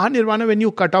world, and Mahanirvana when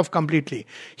you cut off completely.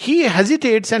 He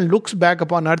hesitates and looks back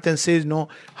upon earth and says, no,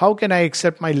 how can I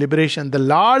accept my liberation? The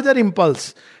larger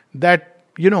impulse that,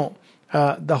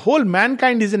 the whole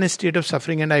mankind is in a state of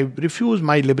suffering and I refuse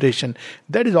my liberation.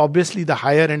 That is obviously the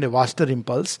higher and a vaster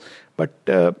impulse. But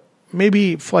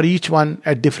maybe for each one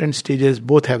at different stages,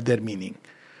 both have their meaning.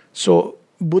 So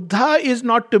Buddha is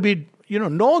not to be,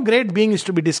 no great being is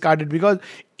to be discarded because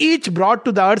each brought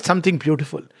to the earth something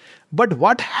beautiful. But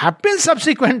what happens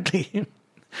subsequently?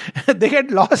 They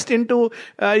get lost into,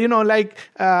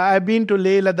 I've been to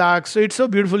Leh, Ladakh, so it's so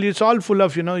beautiful. It's all full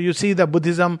of, you see the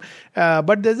Buddhism.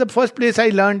 But there's the first place I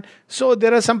learned. So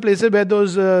there are some places where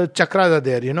those chakras are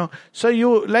there, So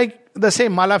you, like the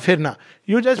same mala firna.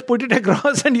 You just put it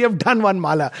across and you have done one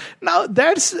mala. Now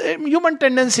that's a human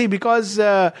tendency because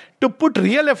to put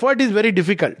real effort is very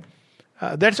difficult.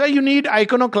 That's why you need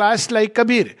iconoclasts like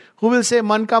Kabir, who will say,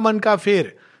 man ka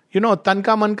fair. Tan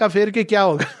ka man ka fair ke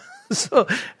kya hoga? So,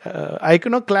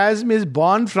 iconoclasm is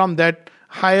born from that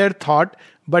higher thought,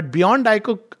 but beyond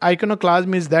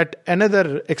iconoclasm is that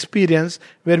another experience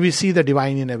where we see the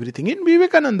divine in everything. In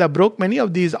Vivekananda broke many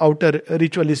of these outer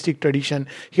ritualistic tradition.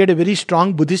 He had a very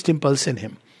strong Buddhist impulse in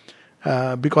him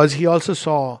because he also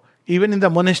saw, even in the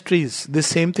monasteries, this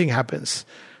same thing happens.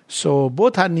 So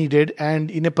both are needed,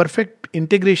 and in a perfect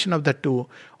integration of the two,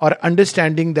 or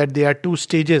understanding that there are two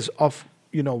stages of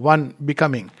one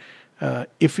becoming.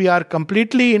 If we are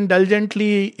completely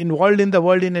indulgently involved in the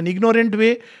world in an ignorant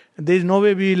way, there is no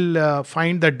way we will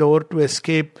find the door to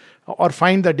escape or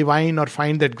find the divine or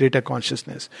find that greater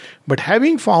consciousness. But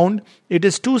having found, it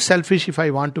is too selfish if I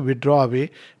want to withdraw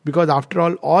away, because after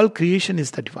all creation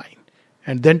is the divine.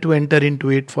 And then to enter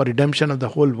into it for redemption of the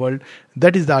whole world,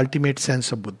 that is the ultimate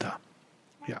sense of Buddha.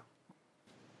 Yeah.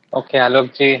 Okay,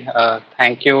 Alokji,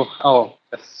 thank you. Oh,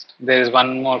 there is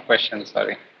one more question,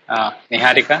 sorry.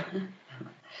 Niharika?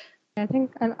 I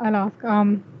think I'll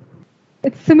ask.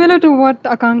 It's similar to what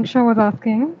Akanksha was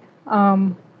asking.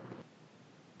 And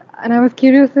I was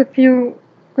curious if you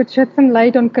could shed some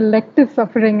light on collective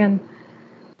suffering and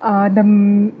I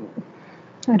don't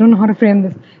know how to frame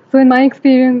this. So in my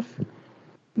experience,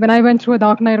 when I went through a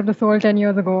dark night of the soul 10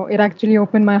 years ago, it actually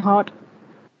opened my heart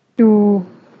to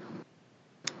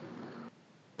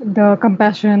the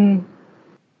compassion,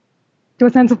 to a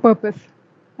sense of purpose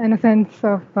and a sense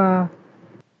of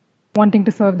wanting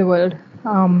to serve the world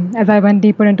as I went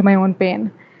deeper into my own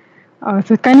pain.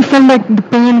 So it kind of felt like the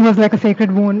pain was like a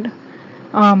sacred wound.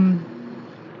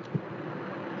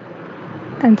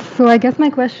 And so I guess my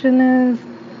question is,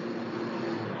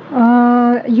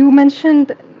 you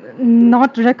mentioned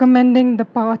not recommending the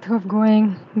path of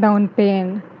going down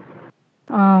pain.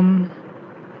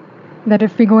 That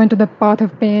if we go into the path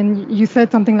of pain, you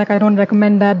said something like, I don't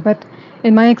recommend that, but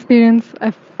in my experience,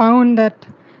 I've found that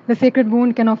the sacred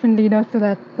wound can often lead us to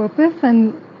that purpose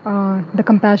and the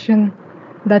compassion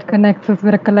that connects us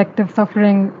with a collective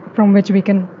suffering from which we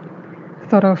can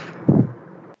sort of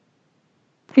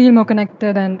feel more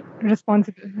connected and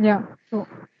responsible. Yeah. So.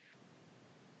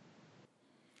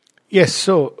 Yes.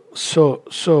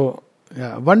 So.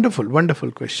 Yeah,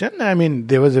 wonderful question. I mean,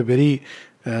 there was a very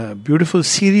beautiful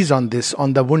series on this,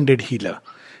 on the wounded healer.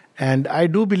 And I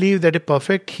do believe that a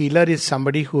perfect healer is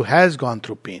somebody who has gone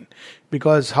through pain.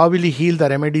 Because how will he heal the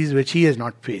remedies which he has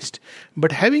not faced?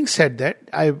 But having said that,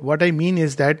 what I mean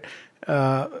is that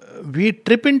we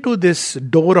trip into this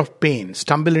door of pain,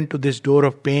 stumble into this door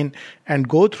of pain and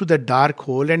go through the dark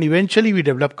hole, and eventually we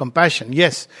develop compassion.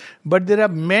 Yes, but there are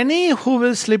many who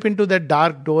will slip into that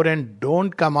dark door and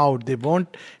don't come out. They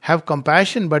won't have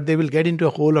compassion, but they will get into a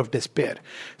hole of despair.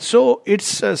 So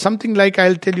it's something like,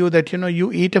 I'll tell you that,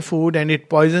 you eat a food and it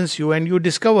poisons you, and you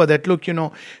discover that, look,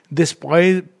 this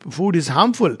food is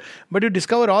harmful, but you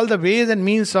discover all the ways and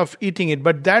means of eating it,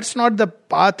 but that's not the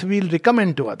path we'll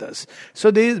recommend to others.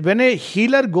 So when a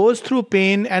healer goes through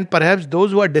pain, and perhaps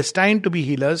those who are destined to be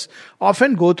healers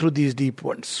often go through these deep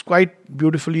wounds, quite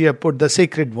beautifully I put, the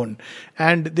sacred wound,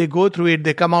 and they go through it,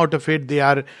 they come out of it, they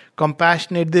are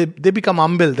compassionate, they become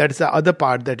humble. That's the other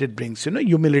part that it brings,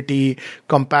 humility,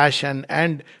 compassion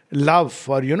and love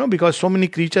for, because so many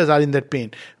creatures are in that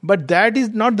pain. But that is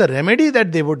not the remedy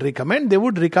that they would recommend. They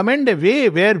would recommend a way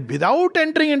where without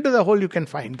entering into the hole you can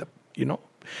find them,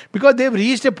 because they've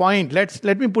reached a point.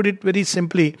 Let me put it very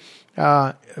simply,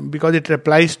 because it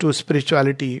applies to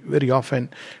spirituality very often.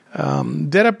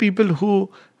 There are people who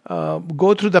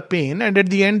go through the pain, and at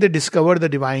the end they discover the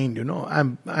divine.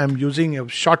 I'm using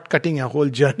shortcutting a whole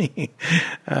journey.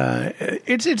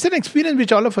 It's an experience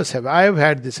which all of us have. I have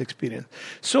had this experience.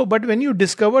 So, but when you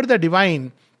discover the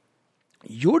divine,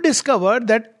 you discover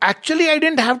that actually I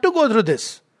didn't have to go through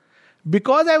this,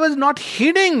 because I was not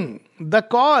heeding the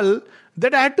call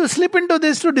that I had to slip into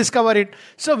this to discover it.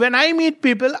 So when I meet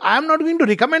people, I am not going to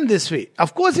recommend this way.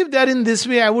 Of course, if they are in this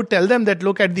way, I would tell them that,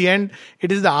 look, at the end, it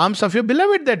is the arms of your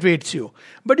beloved that waits you.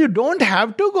 But you don't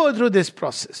have to go through this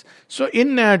process. So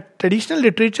in traditional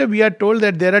literature, we are told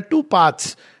that there are two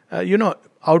paths.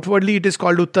 Outwardly it is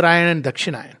called Uttarayan and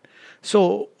Dakshinayan.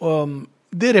 So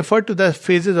they refer to the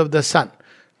phases of the sun.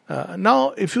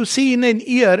 Now, if you see in an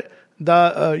year,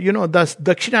 the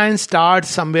Dakshinayan starts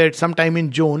sometime in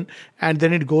June, and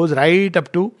then it goes right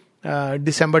up to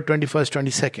December 21st,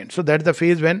 22nd. So that's the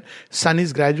phase when sun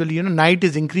is gradually, night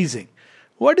is increasing.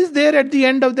 What is there at the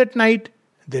end of that night?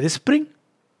 There is spring.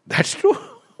 That's true.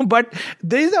 But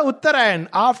there is a Uttarayan.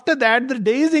 After that, the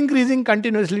day is increasing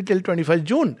continuously till 21st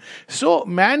June. So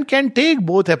man can take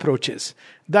both approaches.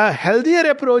 The healthier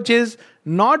approach is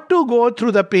not to go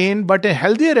through the pain, but a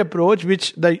healthier approach,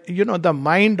 which the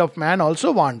mind of man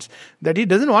also wants, that he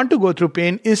doesn't want to go through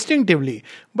pain instinctively,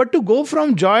 but to go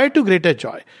from joy to greater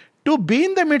joy. To be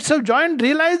in the midst of joy and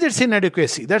realize its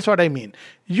inadequacy. That's what I mean.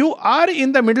 You are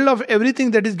in the middle of everything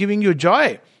that is giving you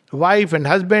joy. Wife and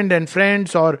husband and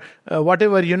friends, or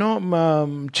whatever,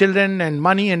 children and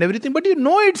money and everything, but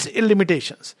its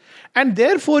limitations. And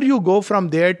therefore you go from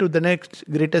there to the next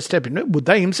greatest step.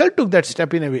 Buddha himself took that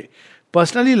step in a way.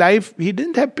 Personally, life, he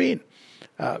didn't have pain.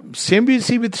 Same we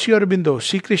see with Sri Aurobindo,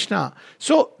 Sri Krishna.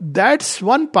 So that's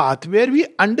one path where we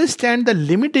understand the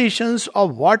limitations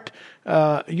of what,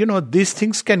 these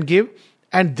things can give.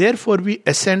 And therefore we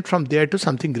ascend from there to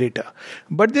something greater.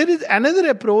 But there is another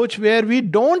approach where we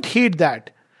don't heed that.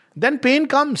 Then pain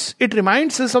comes. It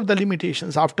reminds us of the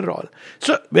limitations after all.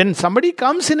 So when somebody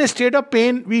comes in a state of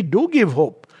pain, we do give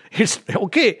hope. It's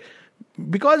okay.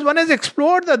 Because one has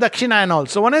explored the Dakshinayan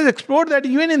also. One has explored that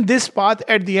even in this path,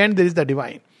 at the end there is the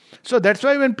divine. So that's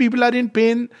why when people are in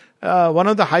pain, one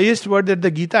of the highest words that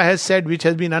the Gita has said, which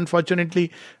has been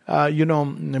unfortunately,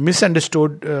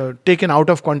 misunderstood, taken out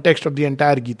of context of the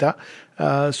entire Gita.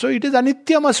 So it is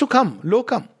anityam asukham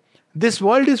lokam. This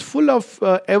world is full of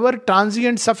ever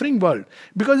transient suffering world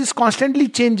because it's constantly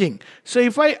changing. So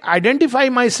if I identify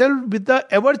myself with the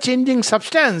ever changing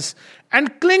substance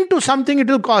and cling to something, it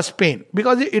will cause pain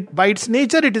because it by its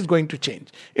nature it is going to change.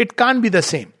 It can't be the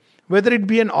same, whether it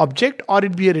be an object or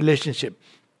it be a relationship.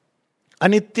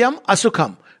 Anityam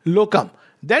asukham lokam.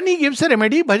 Then he gives a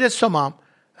remedy, bhajaswamam.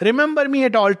 Remember me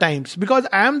at all times because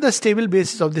I am the stable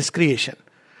basis of this creation.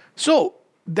 So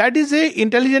that is a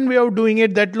intelligent way of doing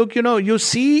it, that look, you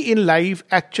see in life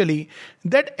actually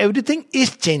that everything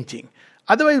is changing.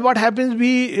 Otherwise what happens,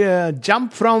 we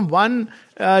jump from one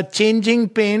changing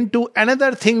pain to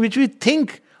another thing which we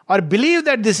think or believe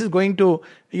that this is going to,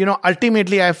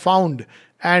 ultimately I found.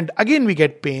 And again we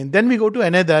get pain. Then we go to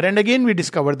another and again we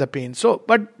discover the pain. So,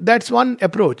 but that's one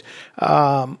approach.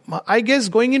 I guess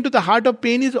going into the heart of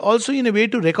pain is also in a way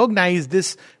to recognize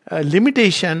this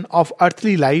limitation of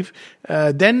earthly life.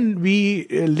 Then we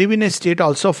live in a state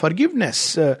also of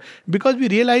forgiveness. Because we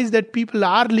realize that people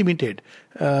are limited.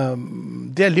 They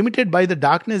are limited by the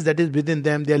darkness that is within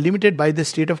them. They are limited by the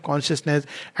state of consciousness.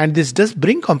 And this does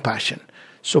bring compassion.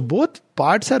 So both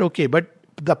parts are okay. But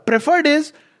the preferred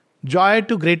is joy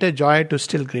to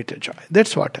still greater joy.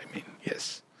 That's what I mean.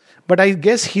 Yes. But I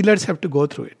guess healers have to go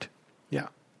through it. Yeah.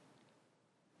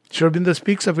 Sri Aurobindo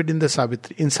speaks of it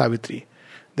in Savitri.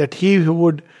 That he who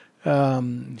would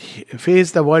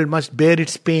face the world must bear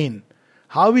its pain.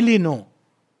 How will he know?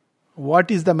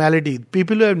 What is the malady?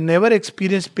 People who have never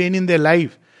experienced pain in their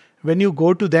life, when you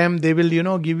go to them, they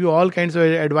will, give you all kinds of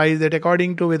advice that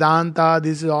according to Vedanta,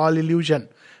 this is all illusion.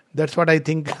 That's what I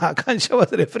think Akansha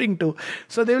was referring to.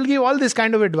 So they will give all this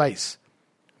kind of advice.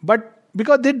 But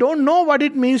because they don't know what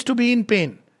it means to be in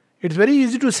pain. It's very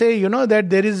easy to say, that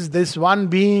there is this one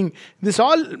being, this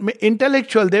all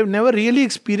intellectual. They've never really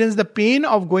experienced the pain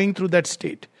of going through that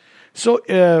state. So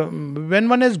when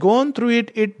one has gone through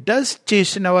it, it does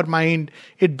chasten our mind.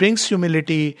 It brings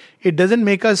humility. It doesn't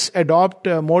make us adopt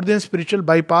more than spiritual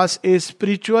bypass, a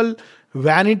spiritual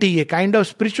vanity, a kind of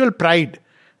spiritual pride.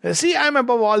 See, I am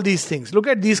above all these things. Look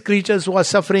at these creatures who are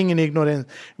suffering in ignorance,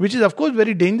 which is of course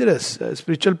very dangerous.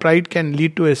 Spiritual pride can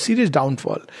lead to a serious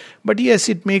downfall. But yes,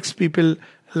 it makes people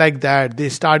like that. They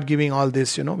start giving all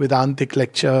this, Vedantic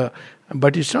lecture.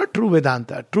 But it's not true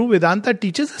Vedanta. True Vedanta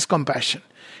teaches us compassion.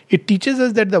 It teaches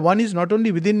us that the one is not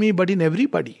only within me, but in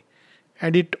everybody.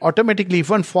 And it automatically, if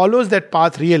one follows that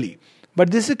path really. But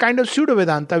this is a kind of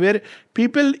pseudo-Vedanta where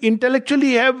people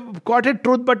intellectually have got a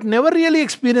truth but never really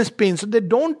experienced pain. So they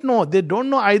don't know. They don't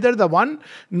know either the one,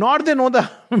 nor they know the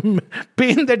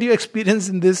pain that you experience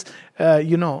in this,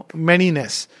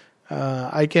 manyness.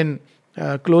 I can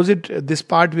close this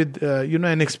part with,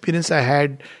 an experience I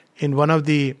had in one of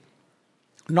the,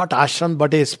 not ashram,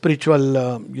 but a spiritual,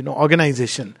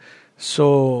 organization.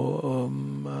 So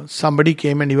somebody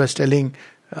came and he was telling,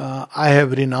 I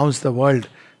have renounced the world.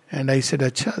 And I said,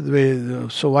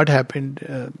 Acha, so what happened?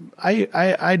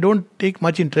 I don't take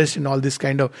much interest in all this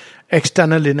kind of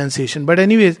external renunciation. But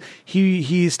anyways,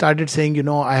 he started saying,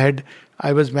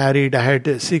 I was married, I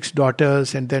had 6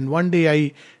 daughters, and then one day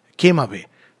I came away.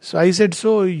 So I said,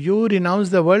 so you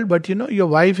renounce the world, but your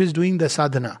wife is doing the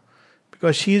sadhana.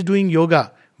 Because she is doing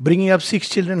yoga, bringing up 6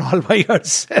 children all by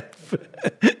herself.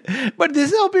 But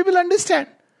this is how people understand.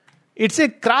 It's a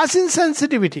crass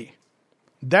insensitivity.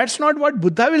 That's not what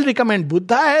Buddha will recommend.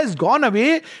 Buddha has gone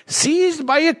away, seized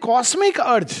by a cosmic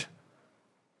urge.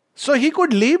 So he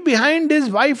could leave behind his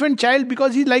wife and child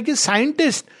because he's like a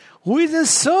scientist who is in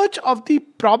search of the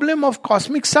problem of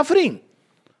cosmic suffering.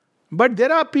 But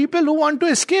there are people who want to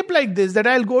escape like this, that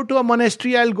I'll go to a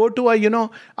monastery, I'll go to a,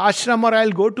 ashram, or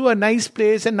I'll go to a nice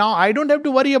place, and now I don't have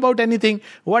to worry about anything.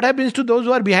 What happens to those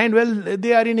who are behind? Well,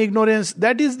 they are in ignorance.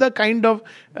 That is the kind of,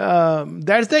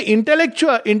 that's the intellect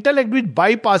which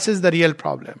bypasses the real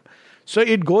problem. So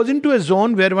it goes into a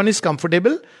zone where one is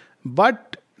comfortable,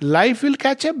 but life will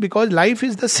catch up because life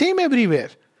is the same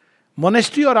everywhere.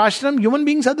 Monastery or ashram, human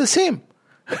beings are the same.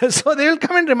 So they will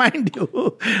come and remind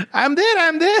you, I am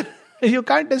there. You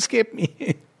can't escape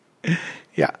me.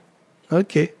 Yeah.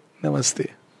 Okay.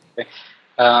 Namaste. Okay.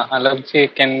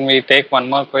 Alokji, can we take one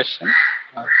more question?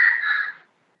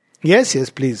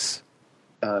 Yes, please.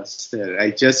 Sir,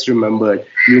 I just remembered.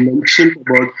 You mentioned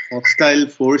about hostile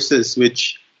forces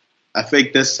which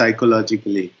affect us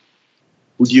psychologically.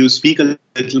 Would you speak a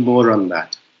little more on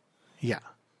that? Yeah.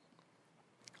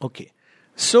 Okay.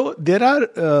 So there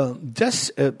are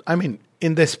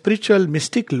in the spiritual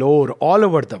mystic lore all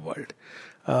over the world,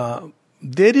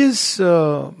 there is,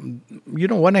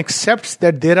 one accepts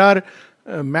that there are,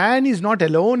 man is not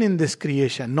alone in this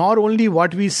creation, nor only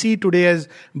what we see today as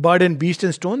bird and beast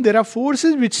and stone. There are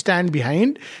forces which stand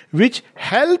behind, which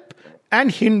help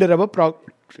and hinder our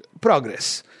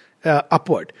progress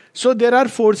upward. So there are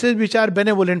forces which are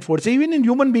benevolent forces. Even in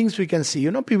human beings we can see,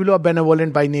 people who are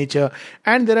benevolent by nature,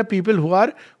 and there are people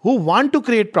who want to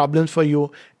create problems for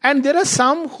you, and there are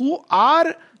some who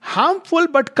are harmful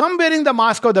but come wearing the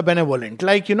mask of the benevolent,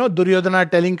 like Duryodhana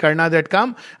telling Karna that,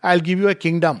 come, I'll give you a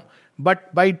kingdom,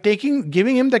 but by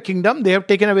giving him the kingdom, they have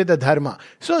taken away the dharma.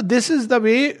 So this is the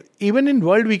way even in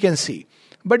world we can see.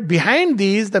 But behind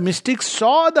these, the mystics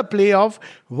saw the play of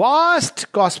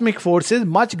vast cosmic forces,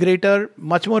 much greater,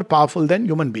 much more powerful than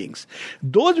human beings.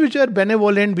 Those which were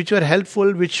benevolent, which were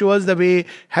helpful, which show us the way,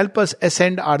 help us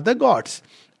ascend, are the gods.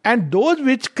 And those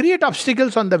which create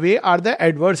obstacles on the way are the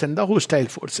adverse and the hostile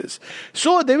forces.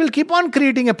 So they will keep on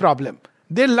creating a problem.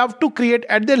 They love to create,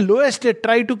 at their lowest, they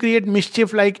try to create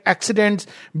mischief like accidents.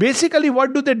 Basically,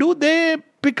 what do? They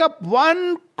pick up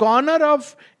one corner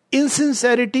of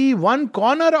insincerity, one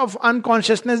corner of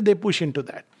unconsciousness, they push into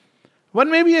that. One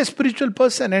may be a spiritual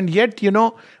person, and yet,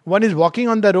 one is walking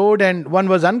on the road and one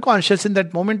was unconscious in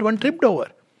that moment, one tripped over.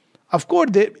 Of course,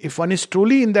 if one is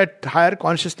truly in that higher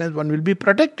consciousness, one will be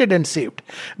protected and saved.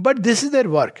 But this is their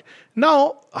work.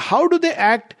 Now, how do they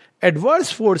act?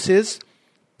 Adverse forces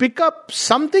pick up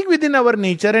something within our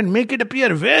nature and make it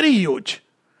appear very huge.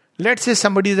 Let's say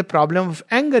somebody has a problem of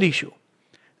anger issue.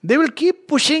 They will keep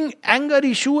pushing anger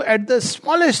issue at the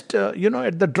smallest,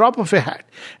 at the drop of a hat,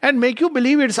 and make you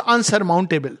believe it's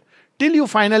unsurmountable. Till you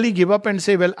finally give up and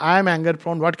say, well, I am anger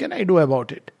prone, what can I do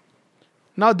about it?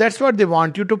 Now that's what they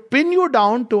want you to, pin you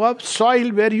down to a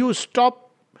soil where you stop,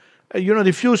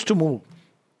 refuse to move.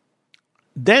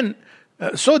 Then,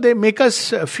 so they make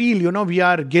us feel, we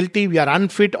are guilty, we are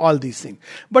unfit, all these things.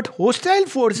 But hostile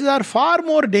forces are far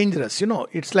more dangerous.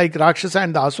 It's like Rakshasa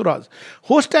and the Asuras.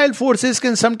 Hostile forces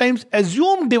can sometimes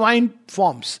assume divine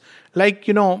forms. Like,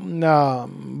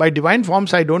 by divine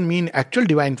forms, I don't mean actual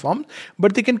divine forms,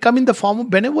 but they can come in the form of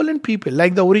benevolent people,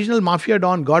 like the original mafia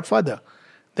don, Godfather.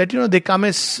 That, they come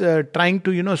as trying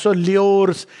to, so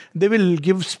lures, they will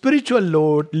give spiritual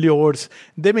lures,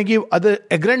 they may give other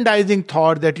aggrandizing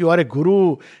thought that you are a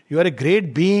guru, you are a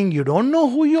great being, you don't know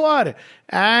who you are.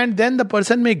 And then the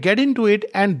person may get into it,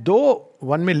 and though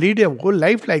one may lead a whole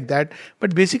life like that,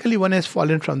 but basically one has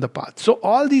fallen from the path. So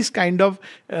all these kind of,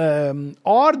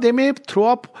 or they may throw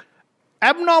up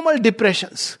abnormal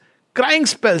depressions, crying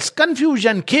spells,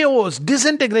 confusion, chaos,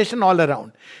 disintegration all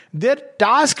around. Their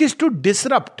task is to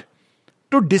disrupt,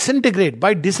 to disintegrate.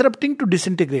 By disrupting, to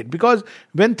disintegrate. Because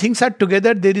when things are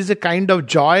together, there is a kind of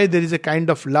joy, there is a kind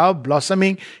of love,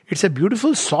 blossoming. It's a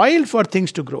beautiful soil for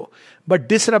things to grow. But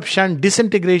disruption,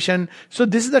 disintegration. So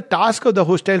this is the task of the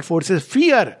hostile forces.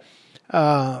 Fear.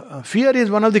 Fear is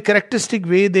one of the characteristic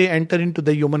way they enter into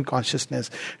the human consciousness.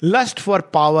 Lust for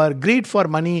power, greed for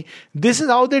money. This is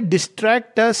how they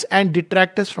distract us and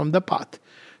detract us from the path.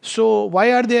 So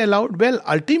why are they allowed? Well,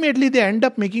 ultimately they end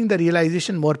up making the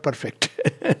realization more perfect.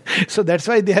 So that's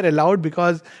why they are allowed,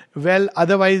 because, well,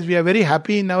 otherwise we are very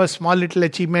happy in our small little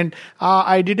achievement.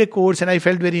 I did a course and I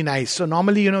felt very nice. So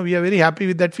normally, we are very happy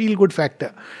with that feel good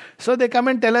factor. So they come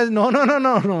and tell us,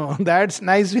 no. That's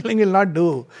nice feeling will not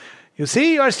do. You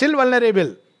see, you are still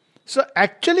vulnerable. So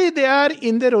actually they are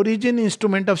in their origin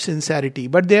instrument of sincerity,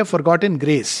 but they have forgotten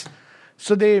grace.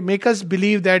 So they make us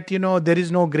believe that, there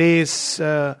is no grace,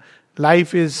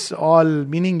 life is all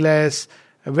meaningless.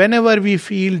 Whenever we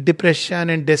feel depression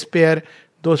and despair,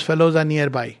 those fellows are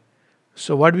nearby.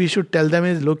 So what we should tell them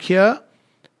is, look here,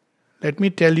 let me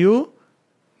tell you,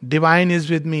 divine is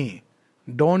with me.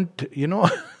 Don't,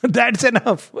 that's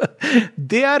enough.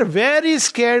 They are very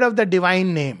scared of the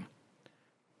divine name.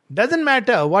 Doesn't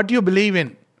matter what you believe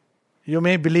in. You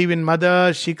may believe in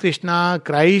Mother, Shri Krishna,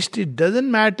 Christ, it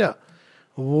doesn't matter.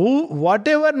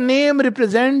 Whatever name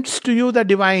represents to you the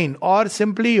divine, or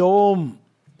simply Om,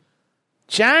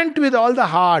 chant with all the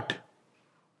heart,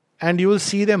 and you will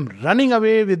see them running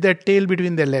away with their tail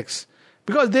between their legs.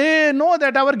 Because they know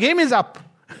that our game is up.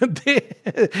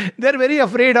 They're very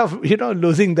afraid of,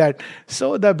 losing that.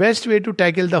 So the best way to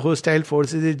tackle the hostile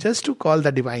forces is just to call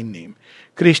the divine name.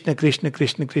 Krishna, Krishna,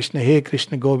 Krishna, Krishna, He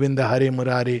Krishna Govinda, Hare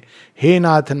Murare, He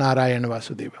Nath Narayan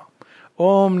Vasudeva.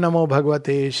 Om Namo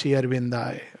Bhagavate Shri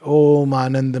Arvindaya. Om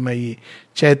Anandamayi,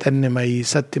 Chaitanyamayi,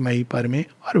 Satyamayi Parme.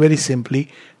 Or very simply,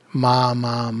 Ma.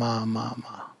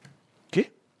 Okay?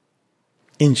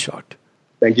 In short.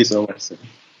 Thank you so much, sir.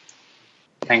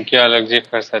 Thank you, Alokji,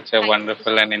 for such a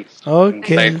wonderful and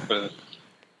insightful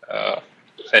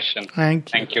session. Thank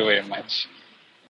you. Thank you very much.